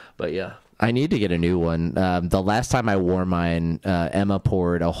Reynolds. But yeah. I need to get a new one. The last time I wore mine, Emma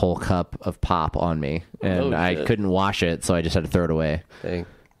poured a whole cup of pop on me, and Oh, I shit. couldn't wash it, so I just had to throw it away. Dang.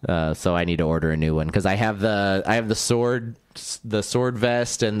 So I need to order a new one because I have the sword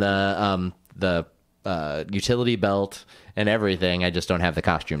vest and the utility belt and everything. I just don't have the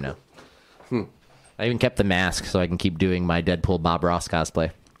costume now. I even kept the mask so I can keep doing my Deadpool Bob Ross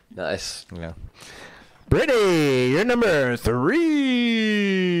cosplay. Nice. Yeah. Brittany, you're number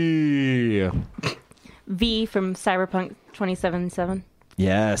 3. V from Cyberpunk 2077.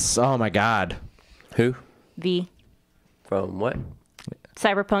 Yes. Oh my God. Who? V. From what?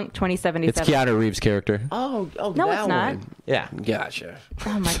 Cyberpunk 2077. It's Keanu Reeves' character. Oh, No, that it's not. one. Yeah. Gotcha.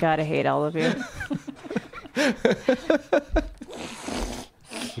 Oh my God, I hate all of you.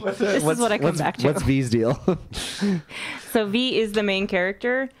 This is what I come back to. What's V's deal? So V is the main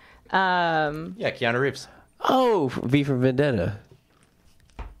character. Yeah, Keanu Reeves. Oh, V for Vendetta.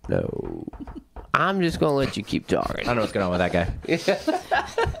 No. I'm just going to let you keep talking. I don't know what's going on with that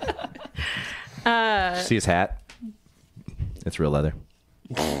guy. See his hat? It's real leather.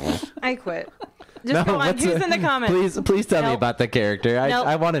 I quit. Just go on. what's Who's the- in the comments? Please tell me Nope. about the character. Nope.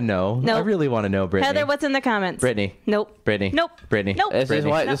 I want to know. I Nope. really want to know, Brittany. Heather, what's in the comments? Brittany. Nope. Brittany. Nope. Brittany. Nope. This is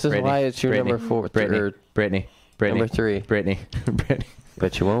Brittany. why. This is Brittany. why it's your Brittany. number 4. Brittany. Or, Brittany. Brittany. Number 3. Brittany. Brittany.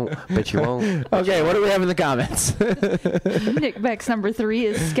 But you won't. But you won't. Okay, what do we have in the comments? Nick Beck's number 3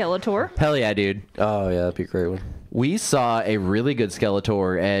 is Skeletor. Hell yeah, dude. Oh yeah, that'd be a great one. We saw a really good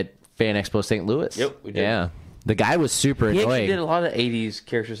Skeletor at Fan Expo St. Louis. Yep, we did. Yeah. The guy was super He actually annoying. did a lot of '80s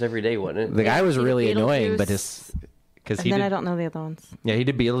characters every day, wasn't it? The guy was he did really annoying, Beetlejuice. but his because And he then did, I don't know the other ones. yeah, he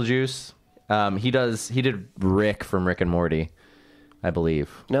did Beetlejuice. He did Rick from Rick and Morty, I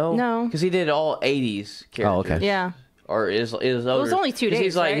believe. No. because he did all '80s characters. okay. Yeah. Or is was only 2 days,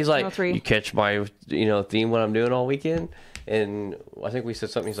 He's like right? No, 3. you catch my theme what I'm doing all weekend, and I think we said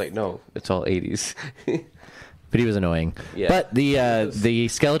something. He's like, no, it's all '80s. But he was annoying. Yeah. But the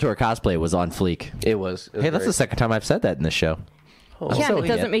Skeletor cosplay was on fleek. It was. Hey, that's the second time I've said that in this show. Yeah, so and it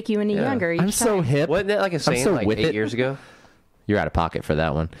doesn't hip. make you any Yeah. younger. I'm each so time. hip. Wasn't that like a saying so like with 8 it. years ago? You're out of pocket for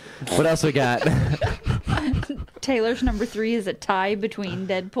that one. What else we got? Taylor's number 3 is a tie between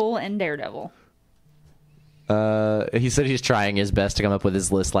Deadpool and Daredevil. He said he's trying his best to come up with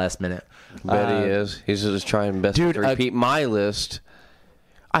his list last minute. Bet he is. He's just trying best dude, to repeat my list.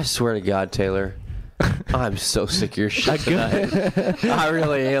 I swear to God, Taylor, I'm so sick of your shit tonight. I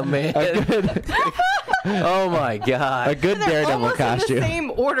really am, man. Oh my A god. good Daredevil Almost costume. in the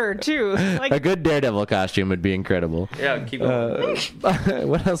same order too. Like A good Daredevil costume would be incredible. Yeah, keep going.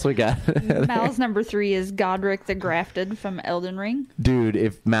 What else we got? Mal's number 3 is Godric the Grafted from Elden Ring. Dude,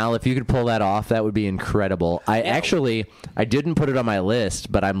 if you could pull that off, that would be incredible. I didn't put it on my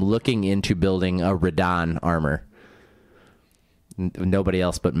list, but I'm looking into building a Radon armor. Nobody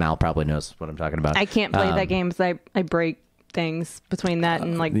else but Mal probably knows what I'm talking about. I can't play that game because I break things between that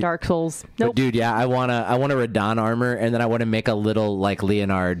and like Dark Souls. But Nope. dude, yeah, I want a Radon armor, and then I want to make a little like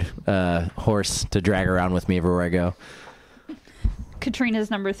Leonard horse to drag around with me everywhere I go. Katrina's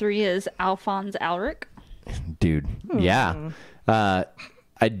number 3 is Alphonse Alric. Dude, yeah.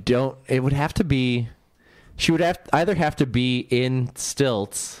 I don't. It would have to be. She would either have to be in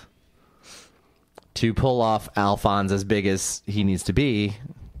stilts to pull off Alphonse as big as he needs to be.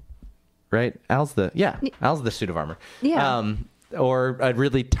 Right? Al's the suit of armor. Yeah. Or a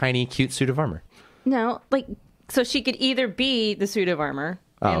really tiny, cute suit of armor. No, like so she could either be the suit of armor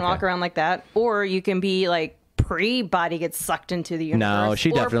and okay. walk around like that, or you can be like pre-body gets sucked into the universe. No,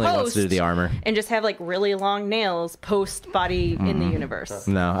 she or definitely wants to do the armor. and just have like really long nails post-body in the universe.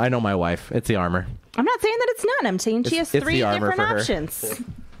 No, I know my wife. It's the armor. I'm not saying that it's not. I'm saying she has It's 3 the armor different for her. options.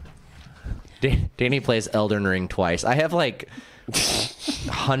 Danny plays Elden Ring twice. I have like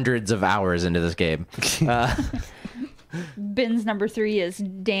hundreds of hours into this game. Ben's number 3 is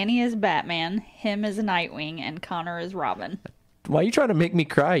Danny as Batman, him as Nightwing, and Connor as Robin. Why are you trying to make me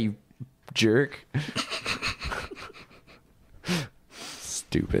cry, you jerk?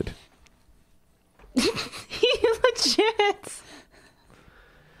 Stupid. Legit.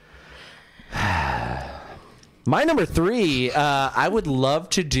 My number 3, I would love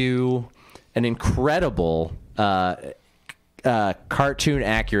to do an incredible cartoon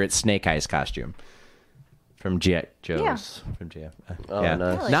accurate Snake Eyes costume from G.I. Joe's. Yeah. From G.I. Oh, yeah.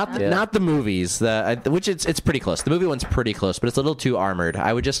 nice. Not the movies, which it's pretty close. The movie one's pretty close, but it's a little too armored.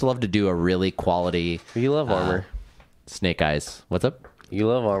 I would just love to do a really quality You love armor. Snake Eyes. What's up? You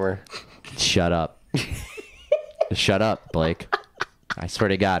love armor. Shut up. Shut up, Blake. I swear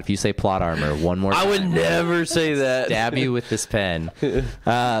to God, if you say plot armor one more time, I would never say that. stab you with this pen. But No,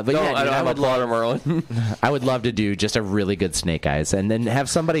 yeah, I dude, don't have a plot armor on. I would love to do just a really good Snake Eyes, and then have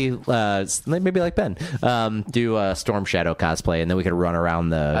somebody, maybe like Ben, do a Storm Shadow cosplay, and then we could run around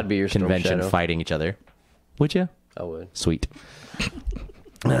the I'd be your Storm convention Shadow. fighting each other. Would you? I would. Sweet.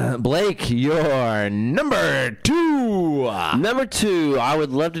 Blake, your number 2. Number 2, I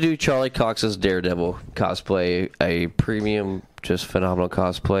would love to do Charlie Cox's Daredevil cosplay, a premium, just phenomenal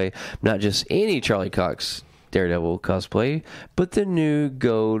cosplay. Not just any Charlie Cox Daredevil cosplay, but the new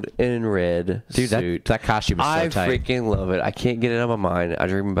gold and red Dude, suit. that costume is so I tight. freaking love it. I can't get it out of my mind. I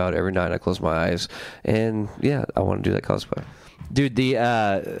dream about it every night. I close my eyes, and yeah, I want to do that cosplay. Dude,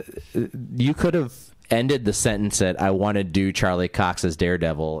 you could have ended the sentence at "I want to do Charlie Cox's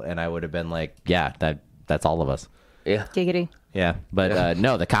Daredevil," and I would have been like, "Yeah, that's all of us." Yeah. Giggity. Yeah, but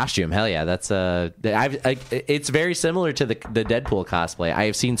no, the costume, hell yeah, that's it's very similar to the Deadpool cosplay. I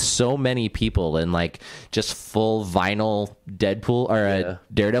have seen so many people in like just full vinyl Deadpool or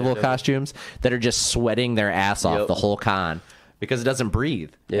Daredevil costumes that are just sweating their ass off Yep. the whole con because it doesn't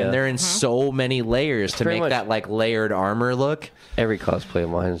breathe, Yeah. and they're in so many layers to Pretty make much- that like layered armor look. Every cosplay of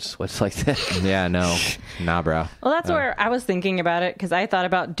mine is what's like that. Yeah, no, nah, bro. Well, that's where I was thinking about it because I thought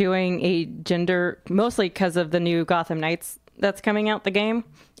about doing a gender, mostly because of the new Gotham Knights that's coming out, the game.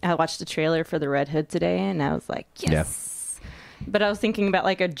 I watched the trailer for the Red Hood today and I was like, yes. But I was thinking about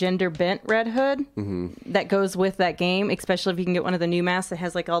like a gender bent Red Hood that goes with that game, especially if you can get one of the new masks that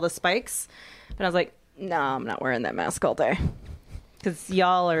has like all the spikes. But I was like, no, I'm not wearing that mask all day. Because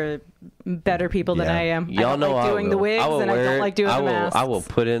y'all are better people than Yeah. I am. Y'all I don't know like I doing will. the wigs I will and I wear don't it. like doing the masks. I will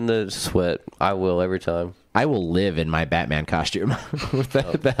put in the sweat. I will every time. I will live in my Batman costume with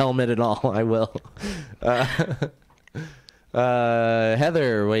the helmet and all. I will.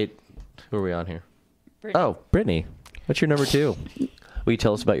 Heather, wait, who are we on here? Brittany. Oh, Brittany. What's your number 2? Will you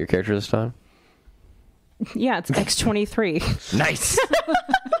tell us about your character this time? Yeah, it's X-23. Nice.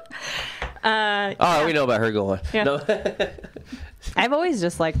 Oh, we know about her going. Yeah. No. I've always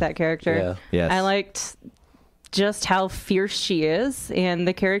just liked that character. Yeah. Yes. I liked just how fierce she is and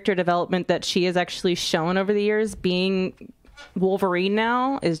the character development that she has actually shown over the years. Being Wolverine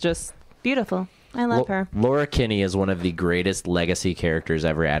now is just beautiful. I love her. Laura Kinney is one of the greatest legacy characters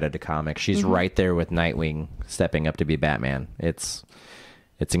ever added to comics. She's right there with Nightwing stepping up to be Batman. It's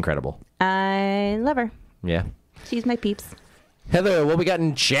incredible. I love her. Yeah. She's my peeps. Heather, what we got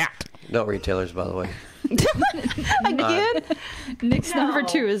in chat? No retailers, by the way. Again? Nick's number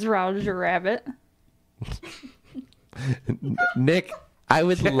 2 is Roger Rabbit. Nick, I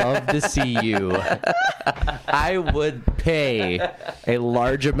would love to see you. I would pay a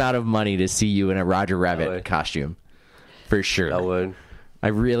large amount of money to see you in a Roger Rabbit would. costume. For sure. I would. I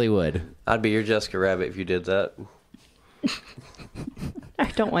really would. I'd be your Jessica Rabbit if you did that.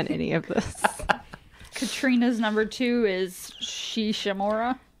 I don't want any of this. Katrina's number 2 is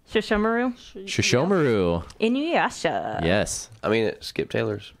Shishimura. Shishomaru? Shishomaru. Inuyasha. Yes. I mean, it's Skip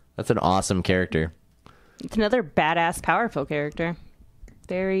Taylor's. That's an awesome character. It's another badass, powerful character.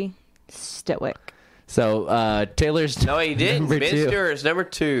 Very stoic. So, Taylor's No, he didn't. number Ben 2. Stewart's number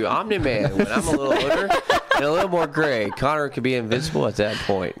 2. Omni-Man. When I'm a little older and a little more gray, Connor could be invincible at that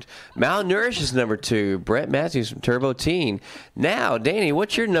point. Malnourished is number 2. Brett Matthews from Turbo Teen. Now, Danny,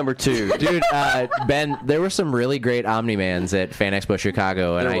 what's your number 2? Dude, Ben, there were some really great Omni-Mans at Fan Expo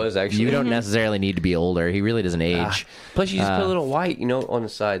Chicago. And There was, actually. You don't necessarily need to be older. He really doesn't age. Plus, you just put a little white, on the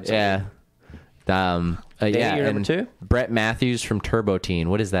sides. Yeah. Yeah, your number and 2? Brett Matthews from Turbo Teen.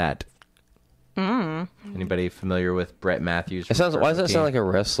 What is that? Anybody familiar with Brett Matthews? It sounds. Why does that sound like a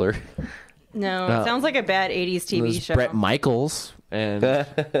wrestler? No, it sounds like a bad 80s TV There's show. Brett Michaels and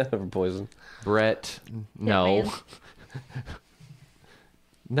Poison. Brett. No. Hitman.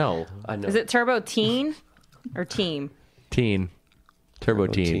 No. I know. Is it Turbo Teen or Team? Teen. Turbo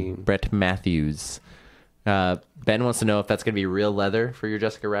Teen. Teen. Brett Matthews. Ben wants to know if that's going to be real leather for your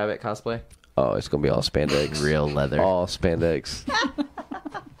Jessica Rabbit cosplay. Oh, it's gonna be all spandex. Real leather. All spandex.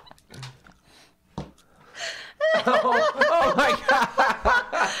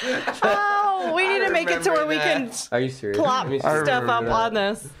 Oh, we need to make it to where we can Are you serious? plop Let me see. stuff up on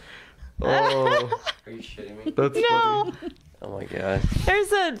this. Oh, are you shitting me? That's No, Oh my god.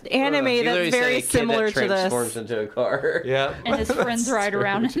 there's an anime You that's literally very said a kid similar that to transforms this. into a car. Yeah. And his friends ride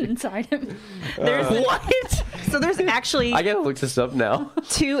around inside him. There's what? So there's actually I gotta look this up now.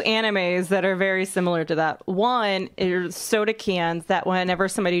 2 animes that are very similar to that. One is soda cans that whenever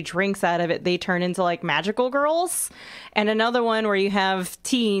somebody drinks out of it, they turn into like magical girls. And another one where you have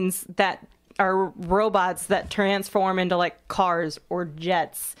teens that are robots that transform into like cars or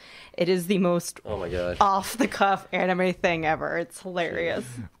jets. It is the most Oh my god. off the cuff anime thing ever. It's hilarious.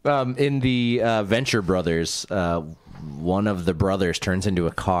 In the Venture Brothers, one of the brothers turns into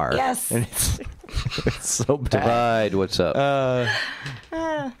a car. Yes. And it's so bad. Divide. What's up?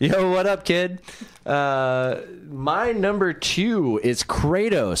 Yo, what up, kid? My number 2 is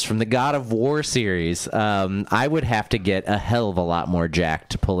Kratos from the God of War series. I would have to get a hell of a lot more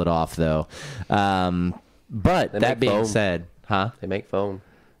jacked to pull it off, though. But that make being foam. said, They make phone.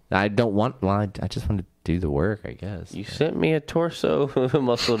 I don't want. Well, I just want to do the work, I guess. You sent me a torso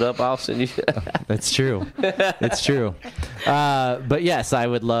muscled up. I'll send you. That's true. It's true. But yes, I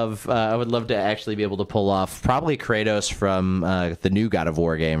would love. I would love to actually be able to pull off probably Kratos from the new God of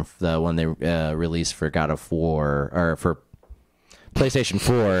War game, the one they released for God of War or for PlayStation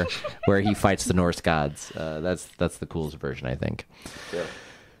 4, where he fights the Norse gods. That's the coolest version, I think. Yeah.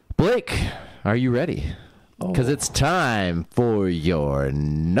 Blake, are you ready? Because it's time for your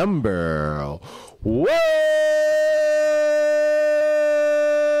number 1.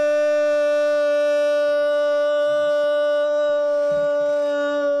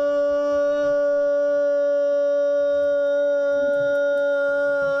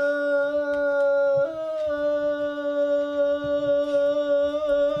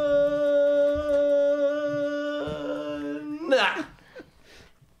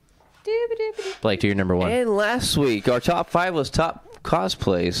 Blake, do your number 1. And last week, our top 5 was top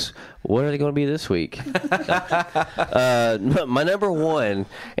cosplays. What are they going to be this week? My number 1, and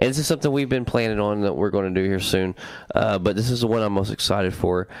this is something we've been planning on that we're going to do here soon, but this is the one I'm most excited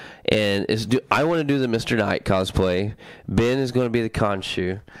for, and I want to do the Mr. Knight cosplay. Ben is going to be the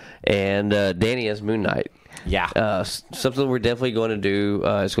Khonshu, and Danny as Moon Knight. Yeah. Something we're definitely going to do.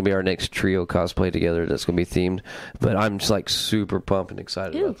 It's going to be our next trio cosplay together that's going to be themed, but I'm just like super pumped and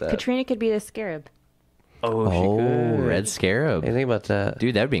excited Ooh, about that. Katrina could be the scarab. Oh, she Oh, could. Red Scarab. Anything about that?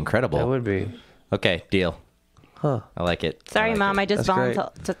 Dude, that would be incredible. That would be. Okay, deal. Huh. I like it. Sorry, like Mom. I just That's great.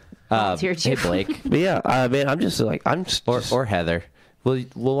 volunteered Hey, you. Blake. But yeah, man, I'm just or Heather. Will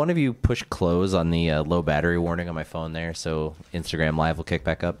one of you push close on the low battery warning on my phone there so Instagram Live will kick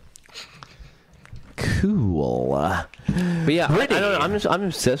back up? Cool. But yeah, I don't know. I'm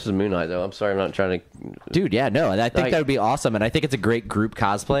obsessed with Moon Knight though. I'm sorry, I'm not trying to. Dude, yeah, no, I think Like- that would be awesome, and I think it's a great group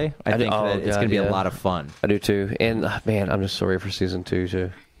cosplay. I think oh, that it's God, going to be a yeah. lot of fun. I do too, and man, I'm just so ready for season 2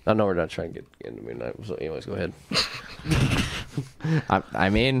 too. I know we're not trying to get into Moon Knight, so anyways, go ahead. I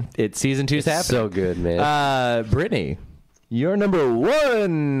mean, it's season 2's happening. So good, man. Brittany, you're number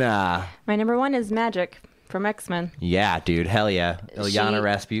 1. My number 1 is Magic from X-Men. Yeah, dude, hell yeah. Ilyana She-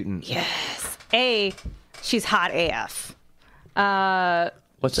 Rasputin. Yes. She's hot AF.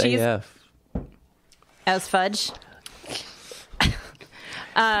 What's she's- AF? As Fudge.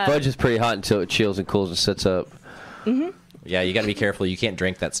 Fudge is pretty hot until it chills and cools and sits up. Yeah, you got to be careful. You can't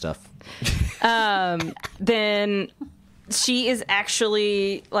drink that stuff. Then she is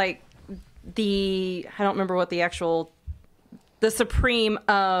actually like I don't remember what the supreme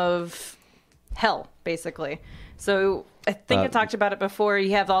of hell, basically. So I think I talked about it before.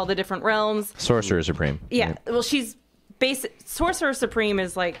 You have all the different realms. Sorcerer Supreme. Yeah. Well, she's Sorcerer Supreme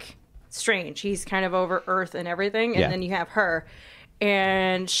is like strange. He's kind of over Earth and everything, and Yeah. then you have her,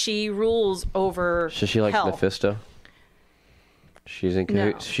 and she rules over. So she likes hell. Mephisto. She's in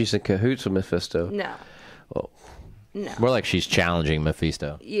No. cahoots. She's in cahoots with Mephisto. No. Oh, No. More like she's challenging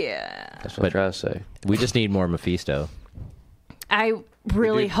Mephisto. Yeah. that's what I'm trying to say. We just need more Mephisto. I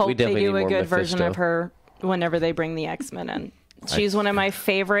really we hope they definitely do need a more good version Mephisto. of her whenever they bring the X-Men in. She's one of my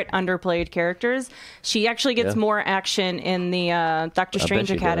favorite underplayed characters. She actually gets Yeah. more action in the Doctor Strange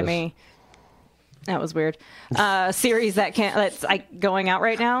she Academy. That was weird. Series that's like going out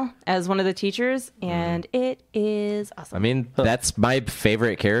right now as one of the teachers, and it is awesome. I mean, that's my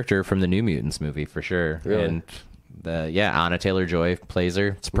favorite character from the New Mutants movie for sure. Really? And Anna Taylor-Joy plays her.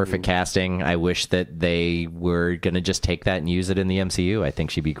 It's perfect casting. I wish that they were gonna just take that and use it in the MCU. I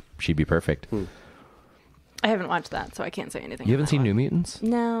think she'd be perfect. I haven't watched that, so I can't say anything. You haven't on seen that New one. Mutants?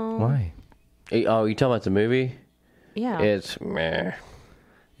 No. Why? Oh, you talking about the movie? Yeah. It's meh.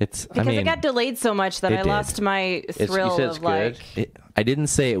 It's because it got delayed so much that it I did. lost my you thrill said it's of like. good? I didn't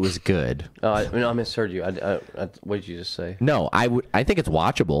say it was good. Oh, I misheard you. What did you just say? No, I think it's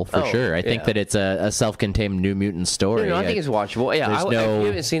watchable for Oh, sure. I think yeah. that it's a self-contained New Mutant story. No, I think it's watchable. Yeah, There's if you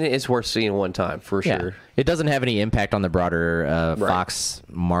haven't seen it, it's worth seeing one time for Yeah. sure. It doesn't have any impact on the broader Right. Fox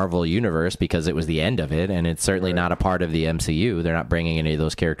Marvel universe because it was the end of it, and it's certainly not a part of the MCU. They're not bringing any of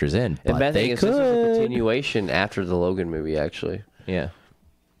those characters in. And But bad they thing is, this is a could. continuation after the Logan movie. Actually, Yeah.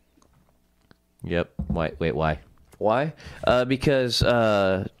 Yep. Wait, why? why? Because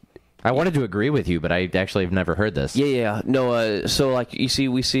I wanted to agree with you, but I actually have never heard this. yeah. No, so like we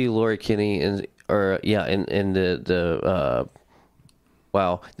see Laurie Kinney in the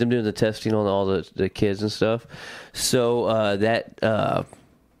wow, them doing the testing on all the kids and stuff. So that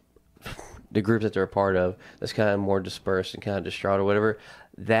the group that they're a part of that's kind of more dispersed and kind of distraught or whatever,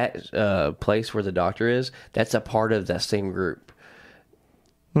 that place where the doctor is, that's a part of that same group.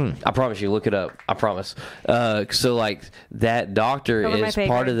 I promise you, look it up. I promise. So, like, that doctor Over my is pay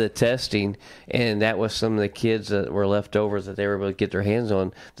part grade. of the testing, and that was some of the kids that were left over that they were able to get their hands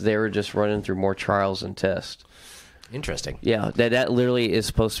on. They were just running through more trials and tests. Interesting. Yeah, that literally is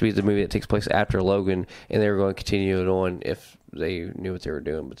supposed to be the movie that takes place after Logan, and they were going to continue it on if they knew what they were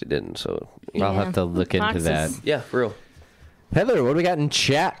doing, but they didn't. So, I'll have to look into Fox that. is- yeah, for real. Heather, what do we got in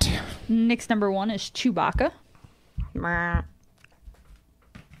chat? Nick's number one is Chewbacca. Meh.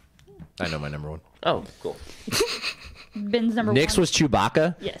 I know my number one. Oh, cool. Ben's number Nick's one. was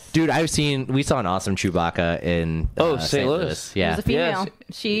Chewbacca. Yes. Dude, we saw an awesome Chewbacca in St. Louis. It Yeah. was a female. Yes.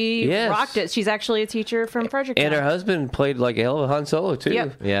 She Yes. rocked it. She's actually a teacher from Frederick. And her husband played like a hell of a Han Solo too.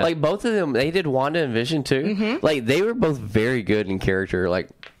 Yep. Yeah. Like both of them, they did Wanda and Vision too. Like they were both very good in character. Like,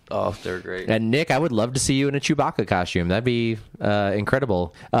 oh, they're great. And Nick, I would love to see you in a Chewbacca costume. That'd be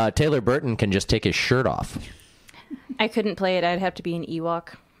incredible. Taylor Burton can just take his shirt off. I couldn't play it. I'd have to be an Ewok.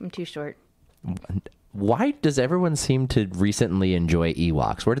 I'm too short. Why does everyone seem to recently enjoy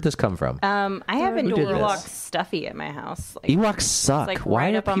Ewoks? Where did this come from? I have an Who did Ewok this? stuffy at my house. Like, Ewoks suck. like why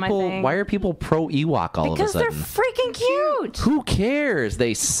right are up on my people? thing. Why are people pro Ewok all because of a they're sudden? freaking cute. Who cares?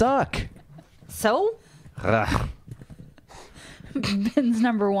 They suck. So Ugh. Ben's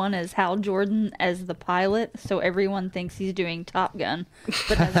number one is Hal Jordan as the pilot, so everyone thinks he's doing Top Gun,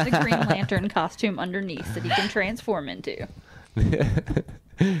 but has the Green Lantern costume underneath that he can transform into.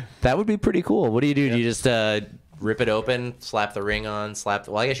 That would be pretty cool. What do? Do you just rip it open, slap the ring on,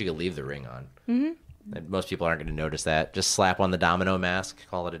 Well, I guess you could leave the ring on. Mm-hmm. Most people aren't going to notice that. Just slap on the domino mask,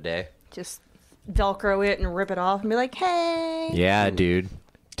 call it a day. just Velcro it and rip it off and be like, hey. Yeah, dude.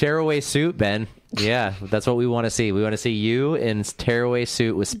 Tearaway suit, Ben. Yeah, that's what we want to see. We want to see you in tearaway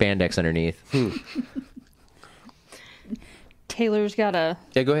suit with spandex underneath. Taylor's got a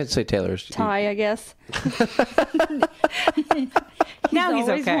Yeah, go ahead and say Taylor's. tie, I guess. Now he's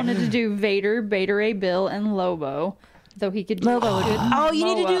always okay. wanted to do Vader, Beta Ray Bill, and Lobo, though he could do Lobo. Oh, you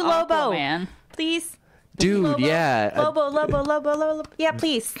need to do Lobo. Man, Please. Dude, Lobo, yeah. Lobo. Yeah,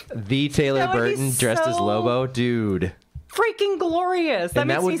 please. The Taylor That would be Burton dressed as so- Lobo. Dude. Freaking glorious. That And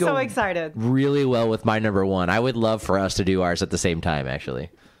that makes would me so go excited. Really well with my number one. I would love for us to do ours at the same time, actually.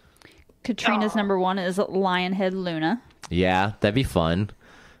 Katrina's number one is Lionhead Luna. Yeah, that'd be fun.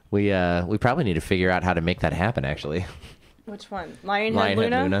 We probably need to figure out how to make that happen, actually. Which one? Lionhead Lionhead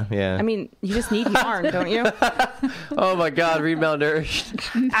Luna? Luna, yeah. I mean, you just need yarn, don't you? Oh my God, read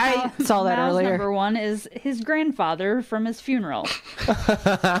malnourished. I saw that Mal's earlier. number one is his grandfather from his funeral.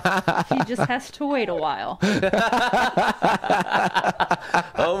 He just has to wait a while.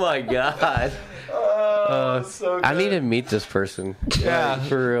 Oh my God. so I need to meet this person. Yeah. Like,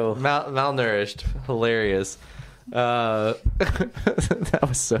 for real. Malnourished. Hilarious. That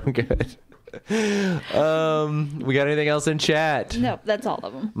was so good. We got anything else in chat? Nope, that's all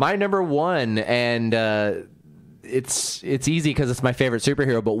of them. My number one, and it's easy because it's my favorite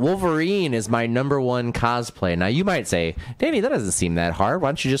superhero, but Wolverine is my number one cosplay. Now, you might say, Danny, that doesn't seem that hard. Why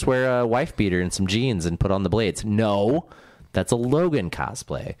don't you just wear a wife beater and some jeans and put on the blades? No, that's a Logan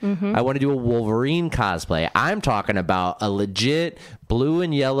cosplay. I want to do a Wolverine cosplay. I'm talking about a legit blue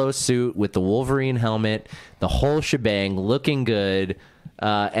and yellow suit with the Wolverine helmet, the whole shebang, looking good.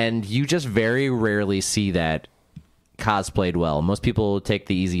 And you just very rarely see that cosplayed well. Most people take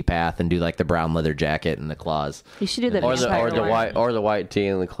the easy path and do like the brown leather jacket and the claws. You should do the Or the vampire one. white tee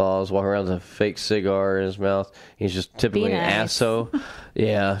and the claws, walking around with a fake cigar in his mouth. He's just typically Be an nice. asso.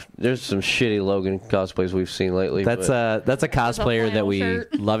 Yeah, there's some shitty Logan cosplays we've seen lately. That's but- a cosplayer that flannel we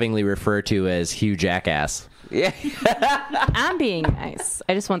shirt. lovingly refer to as Hugh Jackass. yeah. I'm being nice.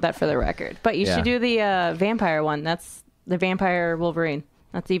 I just want that for the record. But you Yeah. should do the vampire one. That's the vampire Wolverine.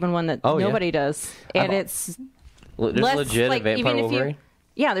 That's even one that Oh, yeah. nobody does. And it's There's less legit like a vampire even if Wolverine.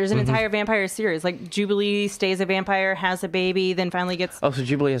 you. Yeah, there's an entire vampire series. Like Jubilee stays a vampire, has a baby, then finally gets. Oh, so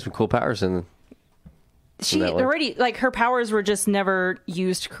Jubilee has some cool powers in. She that one. already like her powers were just never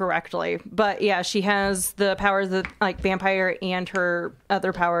used correctly. But yeah, she has the powers that like vampire and her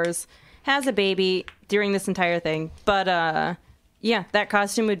other powers. Has a baby during this entire thing. But yeah, that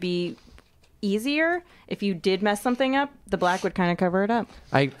costume would be easier if you did mess something up. The black would kind of cover it up.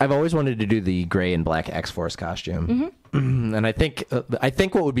 I've always wanted to do the gray and black X-Force costume. And I think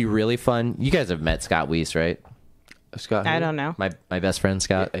what would be really fun. You guys have met Scott Weiss, right? Scott. I don't know. My best friend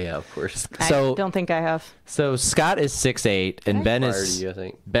Scott. Yeah, of course. So I don't think I have. So Scott is 6'8", and Ben Prior to is you, I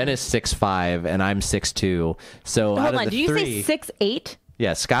think. Ben is 6'5", and I'm 6'2". So out Hold of on. the Did you three, say 6'8"?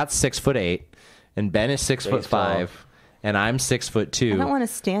 yeah, Scott's 6'8", and Ben is 6'5", and I'm 6'2". I don't want to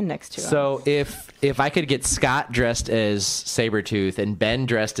stand next to him. So if I could get Scott dressed as Sabretooth and Ben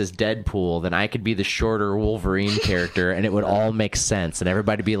dressed as Deadpool, then I could be the shorter Wolverine character, and it would all make sense, and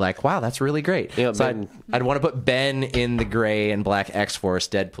everybody be like, "Wow, that's really great." Yeah, so Ben- I'd want to put Ben in the gray and black X-Force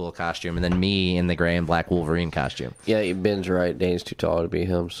Deadpool costume, and then me in the gray and black Wolverine costume. Yeah, Ben's right. Dane's too tall to be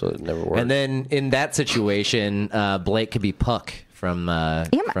him, so it never works. And then in that situation, Blake could be Puck from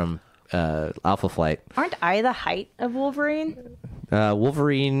Alpha Flight. Aren't I the height of Wolverine?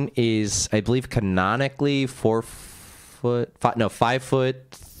 Wolverine is, I believe, canonically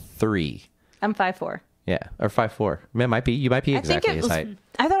 5'3". I'm 5'4". Yeah, or 5'4". Man, might be. You might be I think exactly it his was. height.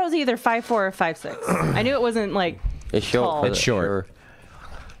 I thought it was either 5'4" or 5'6". I knew it wasn't like. it's short. tall. for It's that, short. sure.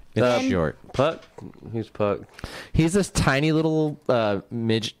 It's short. Puck? Who's Puck? He's this tiny little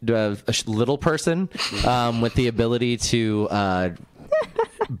little person with the ability to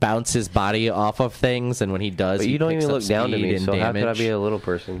bounce his body off of things, and when he does, But he you don't picks even up look down to speed me, and so how could I damage. be a little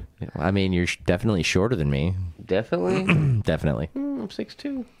person? I mean, you're definitely shorter than me. Definitely. Definitely. I'm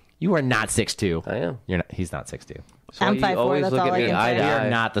 6'2". You are not 6'2". I am. You're not. He's not 6'2". So I'm you 5'4", always that's look all at I me can eye say. to We are eye.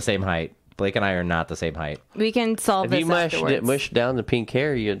 not the same height. Blake and I are not the same height. We can solve If this you afterwards. mushed down the pink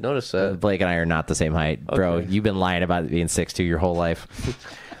hair, you'd notice that. Blake and I are not the same height, bro. Okay. You've been lying about being 6'2" your whole life.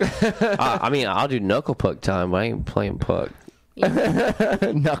 I mean, I'll do knuckle puck time. I ain't playing puck.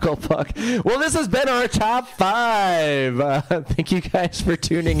 Knuckle puck. Well, this has been our top 5. Thank you guys for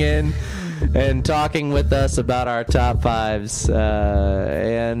tuning in and talking with us about our top 5s.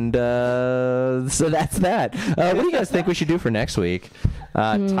 So that's that. What do you guys think we should do for next week?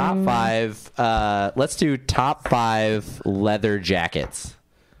 Top 5. Let's do top 5 leather jackets.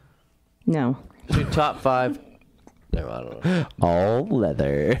 No. Do top 5. No, I don't know. All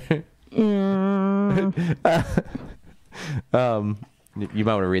leather. You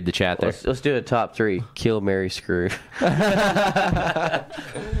might want to read the chat there. Let's do a top 3. Kill, marry, screw.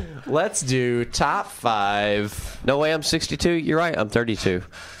 Let's do top 5. No way, I'm 62. You're right. I'm 32.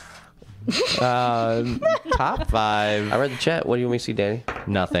 Top 5. I read the chat. What do you want me to see, Danny?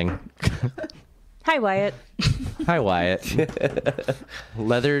 Nothing. Hi, Wyatt. Hi, Wyatt.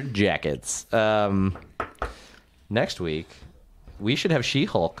 Leather jackets. Next week, we should have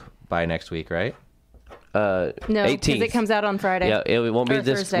She-Hulk by next week, right? No, because 18th. it comes out on Friday. Yeah, it won't be Or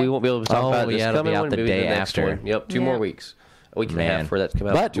this. Thursday. We won't be able to talk Oh, about this yeah, it'll coming be out one. the Maybe day next after. one. Yep, 2 Yeah. more weeks. A week and a Man. half for that to come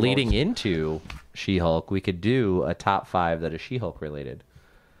out. But 2 more leading weeks. into She-Hulk, we could do a top 5 that is She-Hulk related.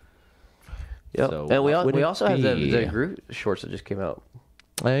 Yep. So and we what would it also have the be? Groot shorts that just came out.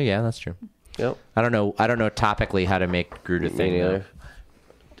 Yeah, that's true. Yep. I don't know topically how to make Groot a thing. Me though. neither.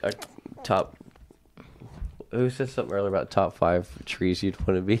 Our top. Who said something earlier about top 5 trees you'd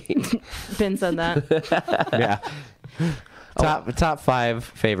want to be? Ben said that. Yeah. Top 5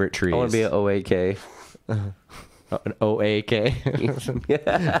 favorite trees. I want to be an OAK. An OAK.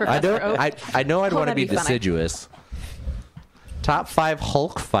 Professor Oak. I know I'd Oh, want to that'd be be funny. deciduous. Top 5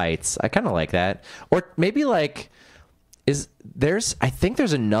 Hulk fights. I kind of like that. Or maybe like I think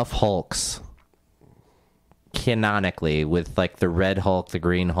there's enough Hulks canonically with like the Red Hulk, the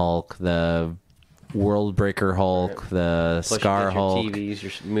Green Hulk, the World Breaker Hulk, the Plus Scar you got Hulk. your TVs,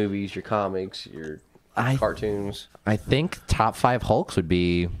 your movies, your comics, your I- cartoons. I think top 5 Hulks would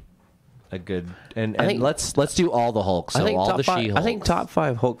be a good and think- let's do all the Hulks. So all the She-Hulks. I think top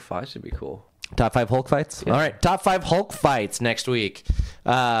 5 Hulk fights would be cool. Top 5 Hulk fights? All right. Top 5 Hulk fights next week.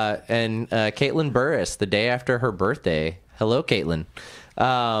 And Caitlin Burris, the day after her birthday. Hello, Caitlin.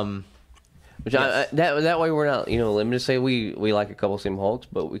 Which that way we're not limited. Say we like a couple same Hulks,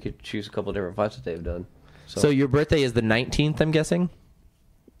 but we could choose a couple different fights that they've done. So your birthday is the 19th, I'm guessing?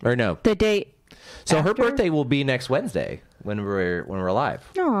 Or no? The date. So her after? birthday will be next Wednesday when we're live.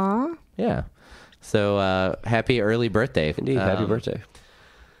 Aw. Yeah. So happy early birthday. Indeed, happy birthday.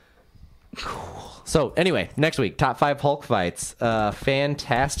 So anyway, next week, top 5 Hulk fights.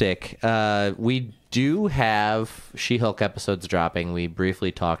 Fantastic. We do have She-Hulk episodes dropping. We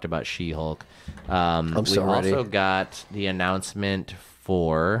briefly talked about She-Hulk. I'm so we've ready. also got the announcement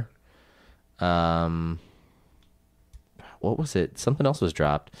for what was it? Something else was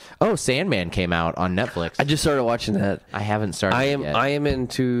dropped. Oh, Sandman came out on Netflix. I just started watching that. I haven't started I it am yet. I am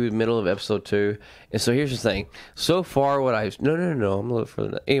into the middle of episode 2, and so here's the thing. So far, what I've no, I'm a little further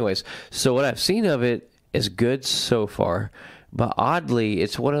than that. Anyways, so what I've seen of it is good so far, but oddly,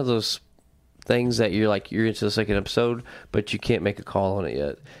 it's one of those things that you're into the second episode, but you can't make a call on it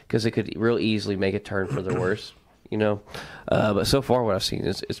yet because it could real easily make a turn for the worse, But so far, what I've seen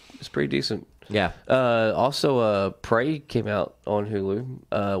is it's pretty decent. Yeah. Also, Prey came out on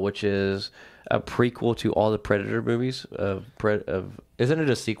Hulu, which is a prequel to all the Predator movies. Isn't it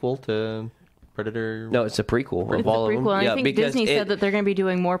a sequel to Predator? No, it's a prequel It's of a all of them. prequel. And I think because Disney said that they're going to be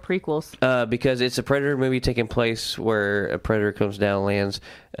doing more prequels. because it's a Predator movie taking place where a Predator comes down, lands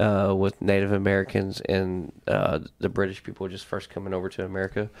with Native Americans and the British people just first coming over to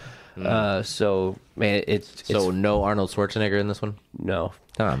America. So, man, it's no Arnold Schwarzenegger in this one? no,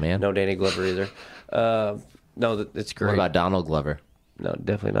 Oh, man. no Danny Glover either. No, it's great. What about Donald Glover? No,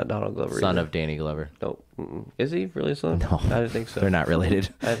 definitely not Donald Glover. Son either. of Danny Glover. No, is he really a son? No. I didn't think so. They're not related.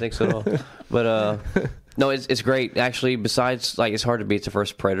 I didn't think so at all. But no, it's great. Actually, besides, it's hard to beat the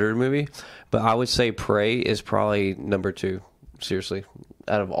first Predator movie, but I would say Prey is probably number 2. Seriously,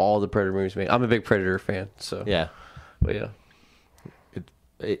 out of all the Predator movies made, I'm a big Predator fan. So Yeah. but yeah.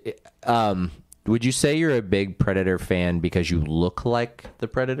 Would you say you're a big Predator fan because you look like the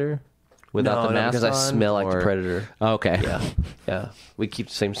Predator without the mask because on? I smell like the or- Predator. Okay. Yeah. We keep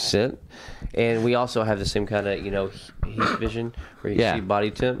the same scent, and we also have the same kind of heat vision where you Yeah. see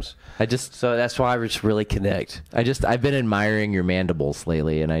body temps. So That's why I just really connect. I've been admiring your mandibles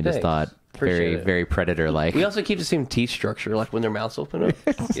lately, and I just Thanks. thought Appreciate very, it. very Predator-like. We also keep the same teeth structure, like when their mouths open up.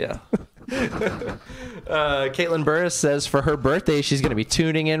 Yeah. Caitlin Burris says for her birthday she's going to be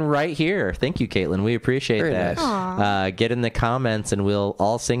tuning in right here. Thank you, Caitlin. We appreciate Very that. nice. Get in the comments, and we'll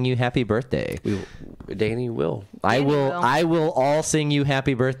all sing you happy birthday. Danny will. I Danny will. will. I will all sing you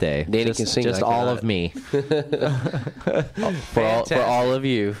happy birthday. Danny just, can sing, just I all cannot. of me. For all of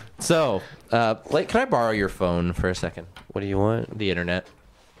you. So, Blake, can I borrow your phone for a second? What do you want? The internet.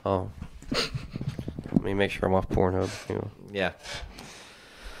 Oh. Let me make sure I'm off Pornhub. Yeah.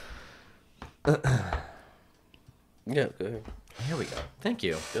 Yeah, go ahead. Here we go. Thank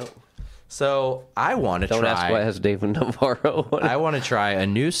you. Yep. So I want to Don't ask try. why it has David Navarro on it. I want to try a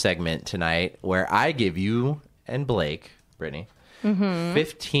new segment tonight where I give you and Blake, Brittany,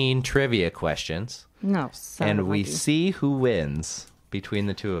 15 trivia questions, No, son and of a we monkey. see who wins between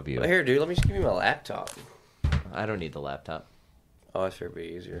the two of you. Here, dude, let me just give you my laptop. I don't need the laptop. Oh, that's fair, be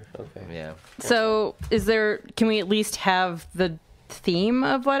easier. Okay. Yeah. So, can we at least have the theme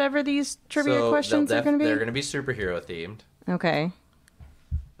of whatever these trivia questions are going to be? They're going to be superhero themed. Okay.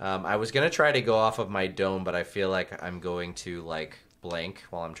 I was going to try to go off of my dome, but I feel like I'm going to blank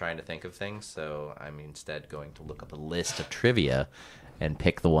while I'm trying to think of things. So I'm instead going to look up a list of trivia and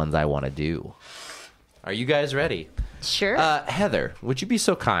pick the ones I want to do. Are you guys ready? Sure. Heather, would you be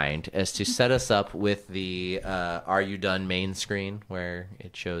so kind as to set us up with the Are You Done main screen where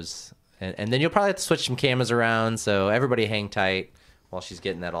it shows... And then you'll probably have to switch some cameras around, so everybody hang tight while she's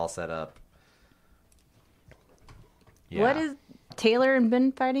getting that all set up. Yeah. What is Taylor and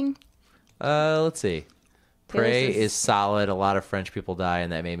Ben fighting? Let's see. Taylor's Prey is- is solid. A lot of French people die,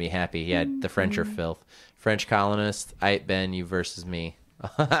 and that made me happy. Yeah, the French are filth. French colonists. Ben, you versus me.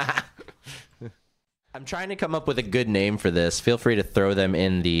 I'm trying to come up with a good name for this. Feel free to throw them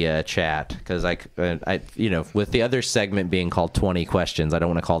in the chat because I, with the other segment being called 20 questions, I don't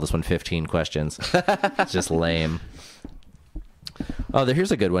want to call this one 15 questions. It's just lame. Oh,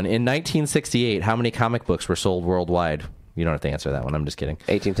 here's a good one. In 1968, how many comic books were sold worldwide? You don't have to answer that one. I'm just kidding.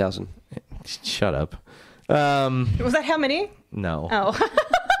 18,000. Shut up. Was that how many? No. Oh.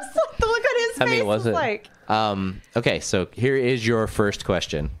 It's like the look on his How many face was is it? like, Okay, so here is your first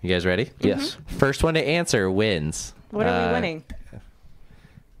question. You guys ready? Yes. First one to answer wins. what are we winning?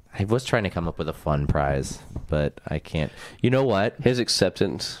 I was trying to come up with a fun prize, but I can't. You know what? His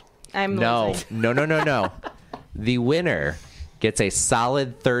acceptance. I'm No. losing. No. The winner gets a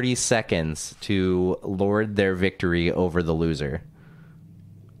solid 30 seconds to lord their victory over the loser.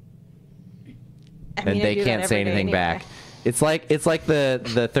 I And mean, I they do that can't say every day anything anyway. back. It's like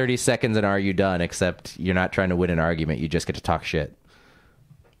the 30 seconds and are you done, except you're not trying to win an argument. You just get to talk shit.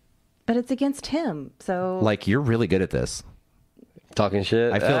 But it's against him, so Like, you're really good at this. Talking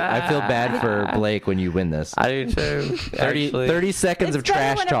shit. I feel bad for Blake when you win this. I do too. 30 seconds It's of better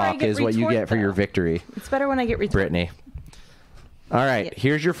trash whenever I talk get is what you retort, get for your though. victory, it's better when I get returned. Brittany. All right, Yeah.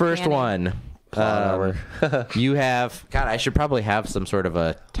 here's your first Manny. one. armor. You have, God, I should probably have some sort of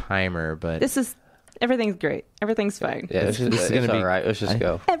a timer, but Everything's great. Everything's fine. Yeah, This is it's gonna be- all right. Let's just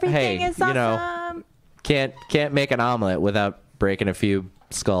go. Everything Hey, is you know, awesome. can't make an omelet without breaking a few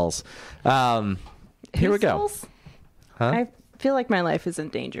skulls. Here we go. Pistols? Huh? I feel like my life is in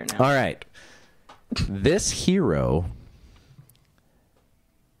danger now. All right. This hero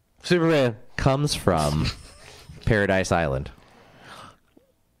Superman. comes from Paradise Island.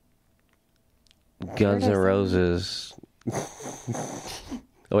 Guns N' Paradise Roses.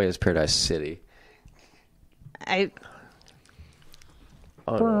 Oh, wait, it's Paradise City. I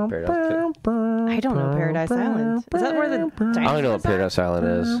I don't know what Paradise, don't know Paradise Island. Is that where the I don't know dinosaurs what Paradise Island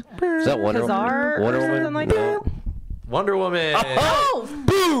is. Is that Wonder Khazar or Wonder something Woman? like No. Wonder Woman. Oh,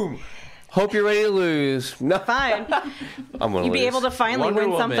 Boom! Hope you're ready to lose. No, fine. I'm gonna You'd be lose. able to finally Wonder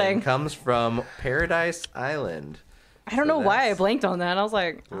win Woman something. comes from Paradise Island. I don't know So why I that's blanked on that. I was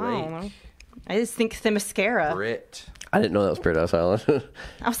like, I don't know. I just think Themyscira. Brit I didn't know that was Paradise Island.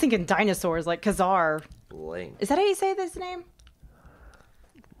 I was thinking dinosaurs, like Khazar. Blank. Is that how you say this name?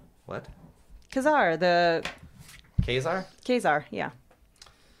 What? Khazar, the Khazar? Khazar, yeah.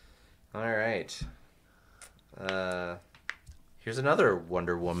 All right. Here's another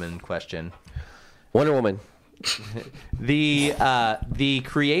Wonder Woman question. Wonder Woman. The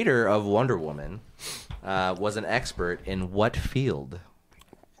creator of Wonder Woman was an expert in what field?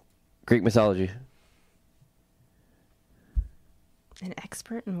 Greek mythology. An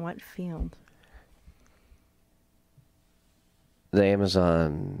expert in what field? The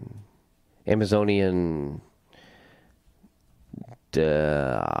Amazonian.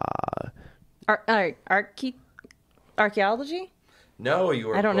 Archaeology? No, you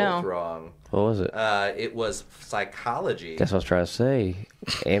were I don't both know. wrong. What was it? It was psychology. That's what I was trying to say.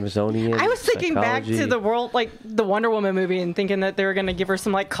 Amazonian. I was thinking back to psychology. the world, like the Wonder Woman movie, and thinking that they were going to give her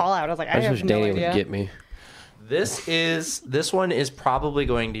some like call out. I was like, I I just have wish no Danny idea. would get me. This one is probably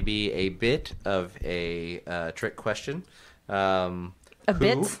going to be a bit of a trick question. A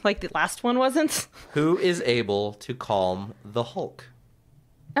bit like the last one wasn't. Who is able to calm the Hulk?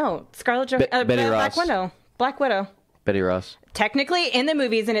 Oh, Scarlett Johansson, Betty Black Ross. Widow. Black Widow. Betty Ross. Technically in the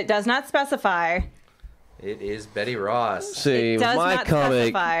movies, and it does not specify. It is Betty Ross. See, It does my not comic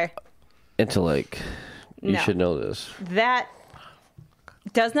specify. intellect. You No. should know this. That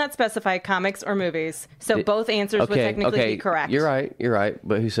does not specify comics or movies. So both answers would technically be correct. You're right. You're right.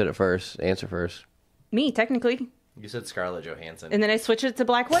 But who said it first? Answer first. Me, technically. You said Scarlett Johansson. And then I switch it to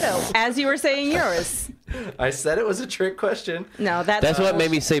Black Widow, as you were saying yours. I said it was a trick question. No, That's what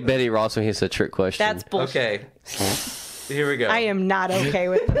made me say Betty Ross when he said trick question. That's bullshit. Okay. Here we go. I am not okay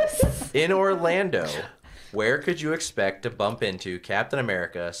with this. In Orlando, where could you expect to bump into Captain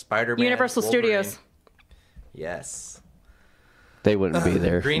America, Spider-Man, Universal Wolverine? Studios. Yes. They wouldn't be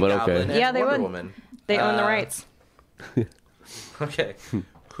there. Green but Goblin okay. and Yeah, they Wonder would. Woman. They own the rights. Okay.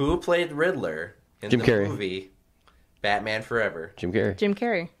 Who played Riddler in Jim the Carrey. movie Batman Forever? Jim Carrey. Jim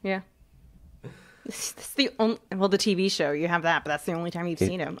Carrey, yeah. That's the only, well, the TV show, you have that, but that's the only time you've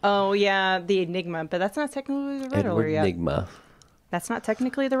seen him. Oh, yeah, the Enigma, but that's not technically the Riddler Edward yet. Nigma. That's not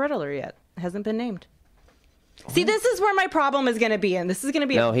technically the Riddler yet. It hasn't been named. See, this is where my problem is going to be in. This is going to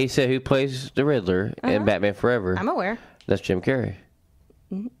be. No, he said who plays the Riddler in Batman Forever. I'm aware. That's Jim Carrey.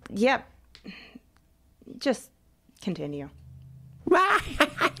 Yep. Just Continue.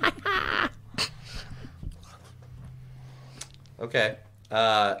 Okay.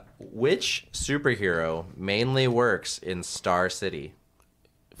 Which superhero mainly works in Star City?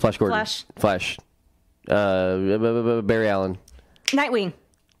 Flash Gordon. Flash. Barry Allen. Nightwing.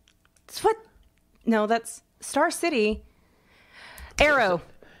 It's what? No, that's Star City. Arrow.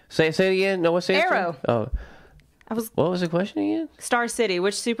 Say it again. No, what's the answer? Arrow. Oh, I was what was the question again? Star City.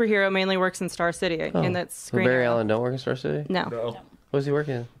 Which superhero mainly works in Star City? And that's So Green Barry Arrow. Allen don't work in Star City? No. What was he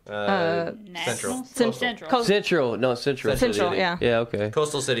working in? Central. National? Central. Central. No, Central. Central, yeah. Yeah, okay.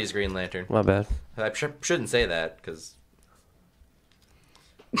 Coastal City's Green Lantern. My bad. I shouldn't say that because.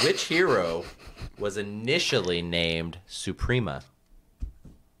 Which hero was initially named Suprema?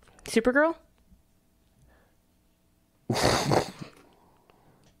 Supergirl?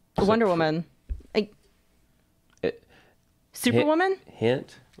 Wonder Woman. Superwoman?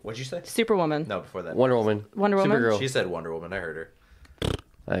 Hint. What'd you say? Superwoman. No, before that. Wonder Woman. Wonder Woman? Supergirl. She said Wonder Woman. I heard her.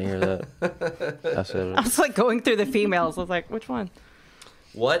 I hear that. I said I it. was like going through the females. I was like, which one?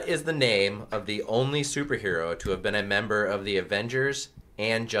 What is the name of the only superhero to have been a member of the Avengers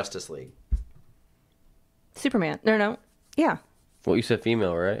and Justice League? Superman. No. Yeah. Well, you said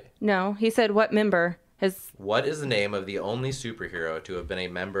female, right? No. He said what member? His What is the name of the only superhero to have been a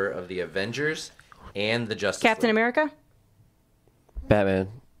member of the Avengers and the Justice Captain League? America? Batman.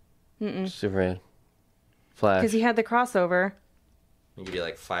 Superman. Flash. Because he had the crossover. I'll give you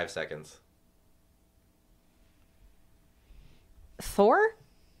like 5 seconds. Thor?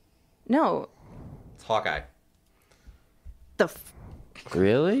 No. It's Hawkeye.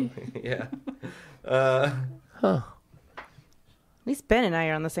 Really? Yeah. At least Ben and I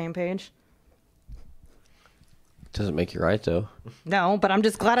are on the same page. Doesn't make you right, though. No, but I'm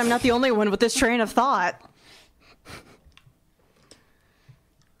just glad I'm not the only one with this train of thought.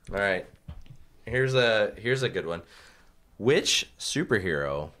 All right. Here's a good one. Which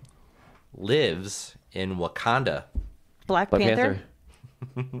superhero lives in Wakanda? Black Black Panther?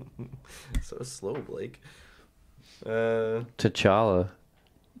 Panther. So slow, Blake. T'Challa.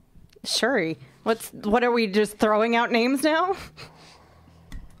 Shuri. What are we just throwing out names now?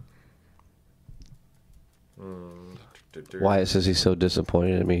 Wyatt says he's so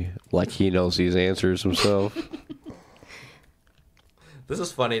disappointed in me. Like he knows these answers himself. This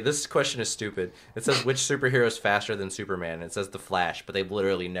is funny. This question is stupid. It says which superhero is faster than Superman. It says the Flash, but they've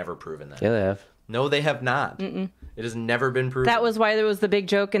literally never proven that. Yeah, they have. No, they have not. It has never been proven. That was why there was the big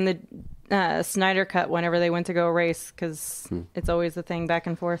joke in the Snyder Cut whenever they went to go race, because it's always the thing back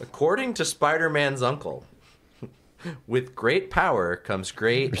and forth. According to Spider-Man's uncle, with great power comes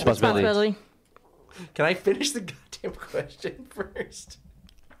great Responsibility. Can I finish the goddamn question first?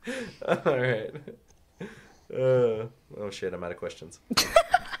 All right. Oh shit, I'm out of questions.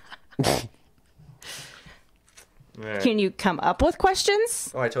 All right. Can you come up with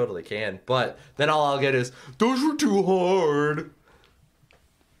questions? Oh, I totally can. But then all I'll get is, those were too hard.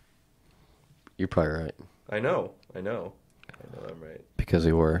 You're probably right. I know I'm right. Because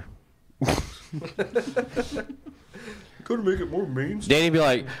they were. Could make it more mainstream. Danny'd be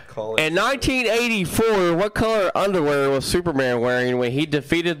like, Call it in 1984, what color underwear was Superman wearing when he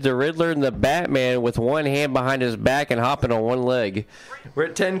defeated the Riddler and the Batman with one hand behind his back and hopping on one leg? We're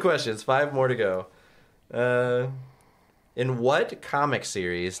at 10 questions. 5 more to go. In what comic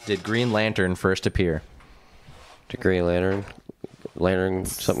series did Green Lantern first appear? The Green Lantern. Lantern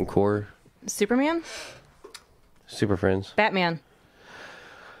something core. Superman? Super Friends. Batman.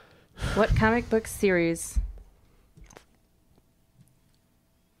 What comic book series?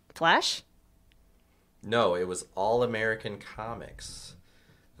 Flash? No, it was All American Comics.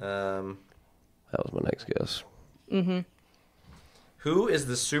 That was my next guess. Who is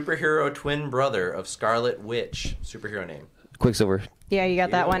the superhero twin brother of Scarlet Witch? Superhero name. Quicksilver. Yeah, you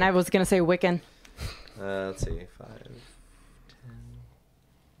got that one. I was going to say Wiccan. Let's see. 5.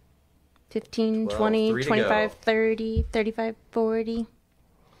 15, 12, 20, 3 to 25, go. 30, 35, 40.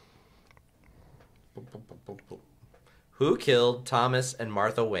 Who killed Thomas and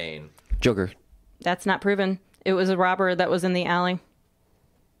Martha Wayne? Joker. That's not proven. It was a robber that was in the alley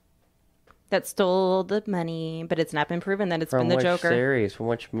that stole the money, but it's not been proven that it's From been the which Joker. series? From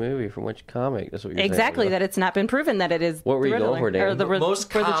which movie? From which comic? That's what you're Exactly, saying. that it's not been proven that it is What were the you going Riddler, for, Dan? or the,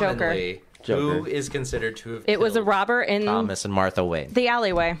 Most for the Joker. commonly, Joker. who is considered to have It was a killed robber in Thomas and Martha Wayne? the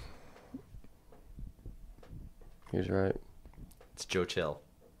alleyway. He's right. It's Joe Chill.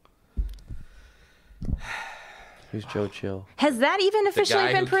 Who's Joe Chill? Has that even The officially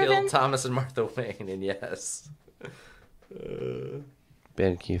guy been who proven? killed Thomas and Martha Wayne, and yes.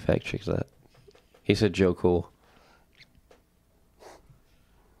 Ben, can you fact check that? He said Joe Cool.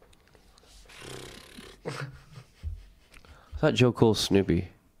 thought Joe Cool's Snoopy.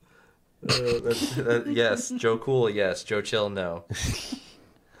 Yes, Joe Cool, yes. Joe Chill, no.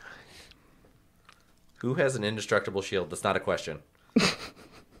 Who has an indestructible shield? That's not a question.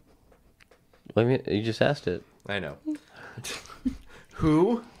 I mean, you just asked it. I know.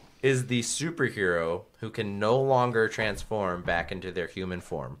 Who is the superhero who can no longer transform back into their human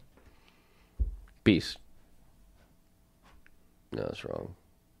form? Beast. No, that's wrong.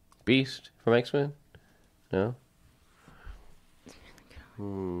 Beast from X-Men? No.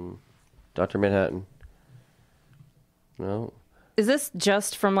 Dr. Manhattan? No. Is this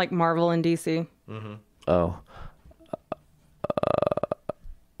just from like Marvel and DC? Oh.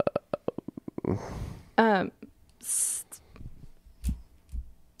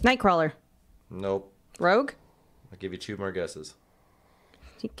 Nightcrawler. Nope. Rogue? I'll give you 2 more guesses.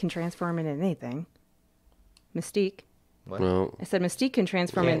 He can transform into anything. Mystique. What? No. I said Mystique can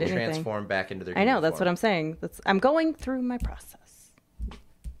transform Can't into anything. transform back into their I know, human that's what form. I'm saying. I'm going through my process.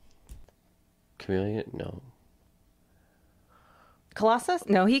 Chameleon? No. Colossus?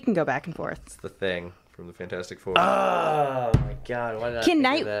 No, he can go back and forth. It's the Thing from the Fantastic Four. Oh my God! Why did I Can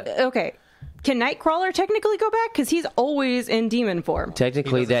think of that? Okay. Can Nightcrawler technically go back? Because he's always in demon form.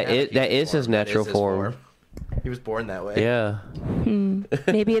 Technically, He doesn't have that human is his form. That natural is his form. He was born that way. Yeah.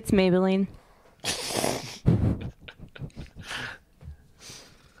 Maybe it's Maybelline.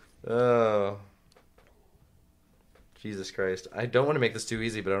 Oh. Jesus Christ. I don't want to make this too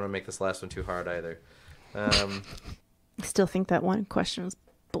easy, but I don't want to make this last one too hard either. I still think that one question was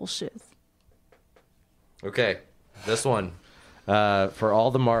bullshit. Okay. This one. For all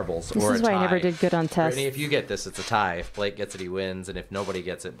the marbles. This or is a why I tie. never did good on tests. Brittany, if you get this, it's a tie. If Blake gets it, he wins. And if nobody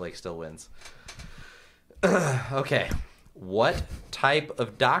gets it, Blake still wins. Okay. What type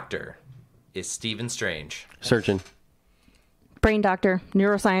of doctor is Stephen Strange? Surgeon. Brain doctor,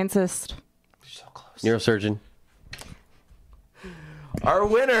 neuroscientist. So close. Neurosurgeon. Our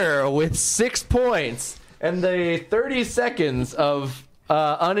winner with 6 points and the 30 seconds of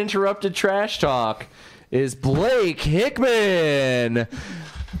uninterrupted trash talk is Blake Hickman.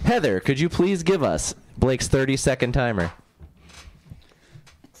 Heather, could you please give us Blake's 30-second timer?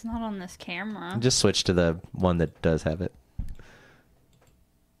 It's not on this camera. Just switch to the one that does have it.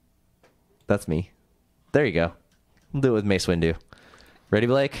 That's me. There you go. We'll do it with Mace Windu. Ready,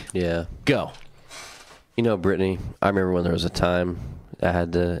 Blake? Yeah. Go. You know, Brittany, I remember when there was a time I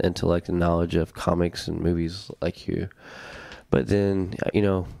had the intellect and knowledge of comics and movies like you. But then, you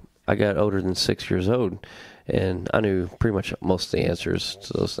know, I got older than 6 years old, and I knew pretty much most of the answers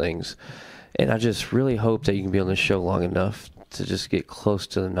to those things. And I just really hope that you can be on the show long enough to just get close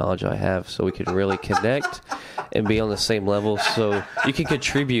to the knowledge I have so we can really connect and be on the same level so you can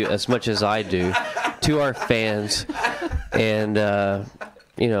contribute as much as I do to our fans. And,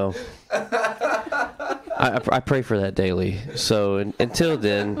 you know, I pray for that daily. So until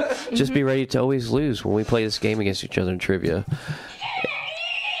then, just be ready to always lose when we play this game against each other in trivia.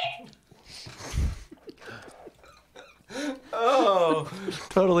 Oh,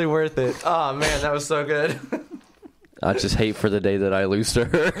 totally worth it. Oh, man, that was so good. I just hate for the day that I lose to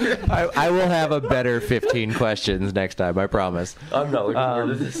her. I will have a better 15 questions next time, I promise. I'm not looking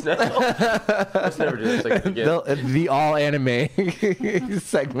forward to this now. Let's never do this again. The all anime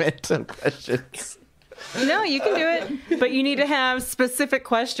segment of questions. No, you can do it, but you need to have specific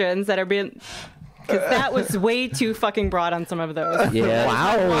questions that are being. Because that was way too fucking broad on some of those. Yeah.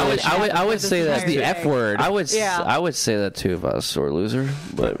 Wow. I would say that's the the F word. I would Yeah. I would say that too if I was a sore loser.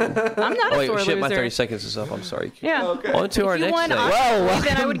 But I'm not oh a wait, sore shit, my loser. 30 seconds is up. I'm sorry. Yeah. On to our If you next won thing. Oscar, then I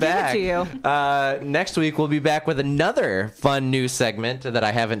welcome would back. give it to you. Next week we'll be back with another fun new segment that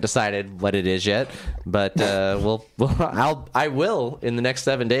I haven't decided what it is yet, but I will in the next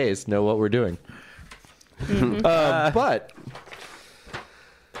 7 days know what we're doing.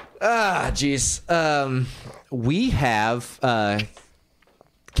 We have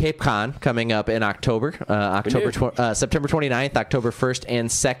Cape Con coming up in October, September 29th, October 1st and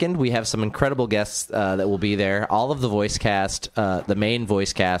 2nd. We have some incredible guests that will be there. All of the voice cast, the main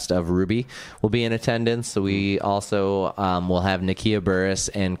voice cast of Ruby will be in attendance. So we also will have Nakia Burris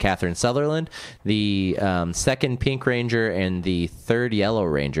and Catherine Sutherland, the second Pink Ranger and the third Yellow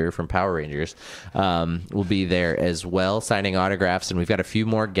Ranger from Power Rangers will be there as well, signing autographs. And we've got a few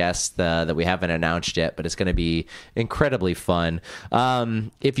more guests that we haven't announced yet, but it's going to be incredibly fun.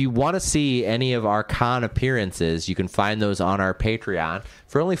 If you want to see any of our con appearances, you can find those on our Patreon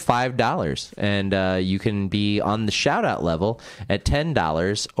for only $5. And you can be on the shout-out level at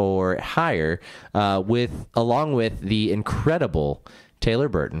 $10 or higher along with the incredible Taylor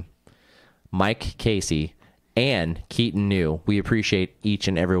Burton, Mike Casey, and Keaton New. We appreciate each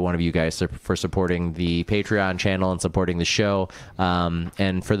and every one of you guys for supporting the Patreon channel and supporting the show.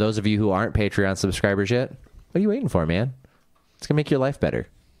 And for those of you who aren't Patreon subscribers yet, what are you waiting for, man? It's going to make your life better.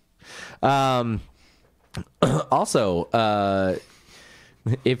 Also,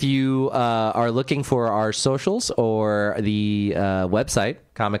 if you are looking for our socials or the website,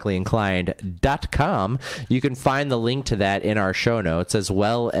 comicallyinclined.com, you can find the link to that in our show notes, as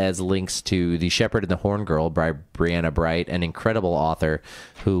well as links to The Shepherd and the Horn Girl by Brianna Bright, an incredible author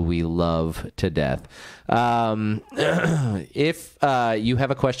who we love to death. If you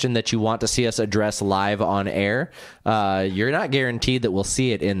have a question that you want to see us address live on air, you're not guaranteed that we'll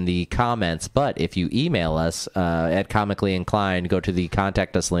see it in the comments, but if you email us at Comically Inclined, go to the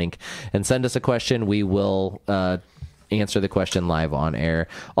Contact Us link and send us a question, we will answer the question live on air.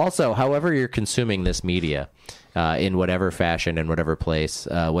 Also, however you're consuming this media, in whatever fashion, in whatever place,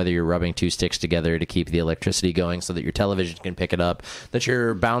 whether you're rubbing two sticks together to keep the electricity going so that your television can pick it up, that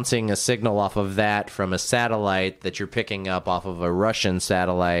you're bouncing a signal off of that from a satellite that you're picking up off of a Russian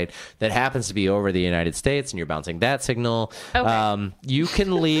satellite that happens to be over the United States, and you're bouncing that signal, you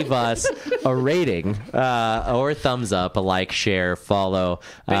can leave us a rating or thumbs up, a like, share, follow,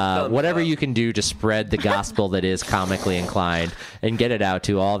 whatever you can do to spread the gospel that is Comically Inclined and get it out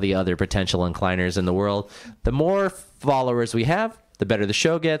to all the other potential incliners in the world. The more followers we have, the better the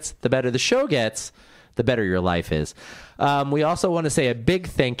show gets. The better the show gets, the better your life is. We also want to say a big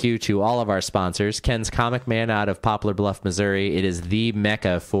thank you to all of our sponsors. Ken's Comic Man out of Poplar Bluff, Missouri. It is the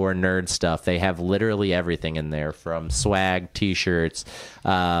mecca for nerd stuff. They have literally everything in there, from swag, t-shirts,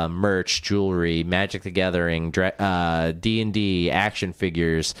 merch, jewelry, Magic the Gathering, D&D, action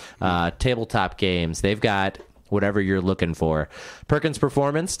figures, tabletop games. They've got whatever you're looking for. Perkins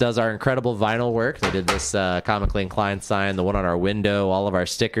Performance does our incredible vinyl work. They did this Comically Inclined sign, the one on our window, all of our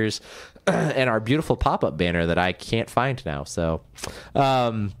stickers, and our beautiful pop-up banner that I can't find now. So,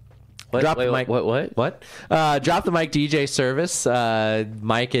 Drop the mic DJ service.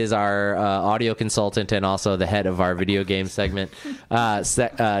 Mike is our audio consultant and also the head of our video game segment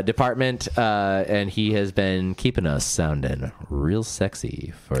department, and he has been keeping us sounding real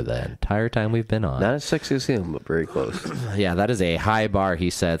sexy for the entire time we've been on. Not as sexy as him, but very close. Yeah, that is a high bar he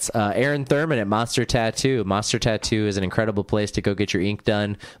sets. Aaron Thurman at Monster Tattoo. Monster Tattoo is an incredible place to go get your ink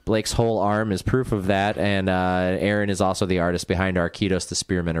done. Blake's whole arm is proof of that, and Aaron is also the artist behind our Arquitos the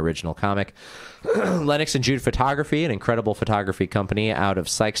Spearman original comic. Lennox and Jude Photography, an incredible photography company out of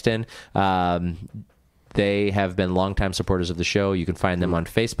Sykeston. They have been longtime supporters of the show. You can find them on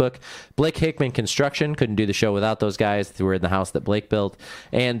Facebook. Blake Hickman Construction. Couldn't do the show without those guys. They were in the house that Blake built.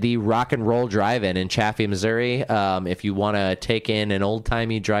 And the Rock and Roll Drive-In in Chaffee, Missouri. If you want to take in an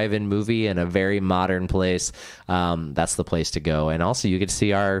old-timey drive-in movie in a very modern place, that's the place to go. And also you get to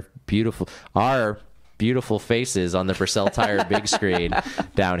see our beautiful faces on the Purcell Tire big screen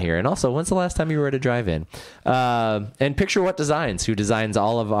down here. And also, when's the last time you were at a drive-in? And Picture What Designs, who designed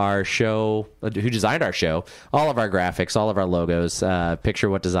our show, all of our graphics, all of our logos. Picture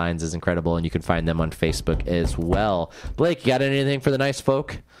What Designs is incredible, and you can find them on Facebook as well. Blake, you got anything for the nice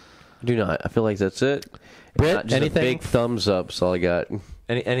folk? I do not. I feel like that's it. Britt, just anything? A big thumbs up. That's all I got.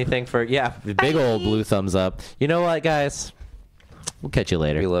 Anything for, the big old blue thumbs up. You know what, guys? We'll catch you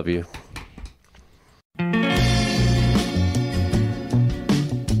later. We love you.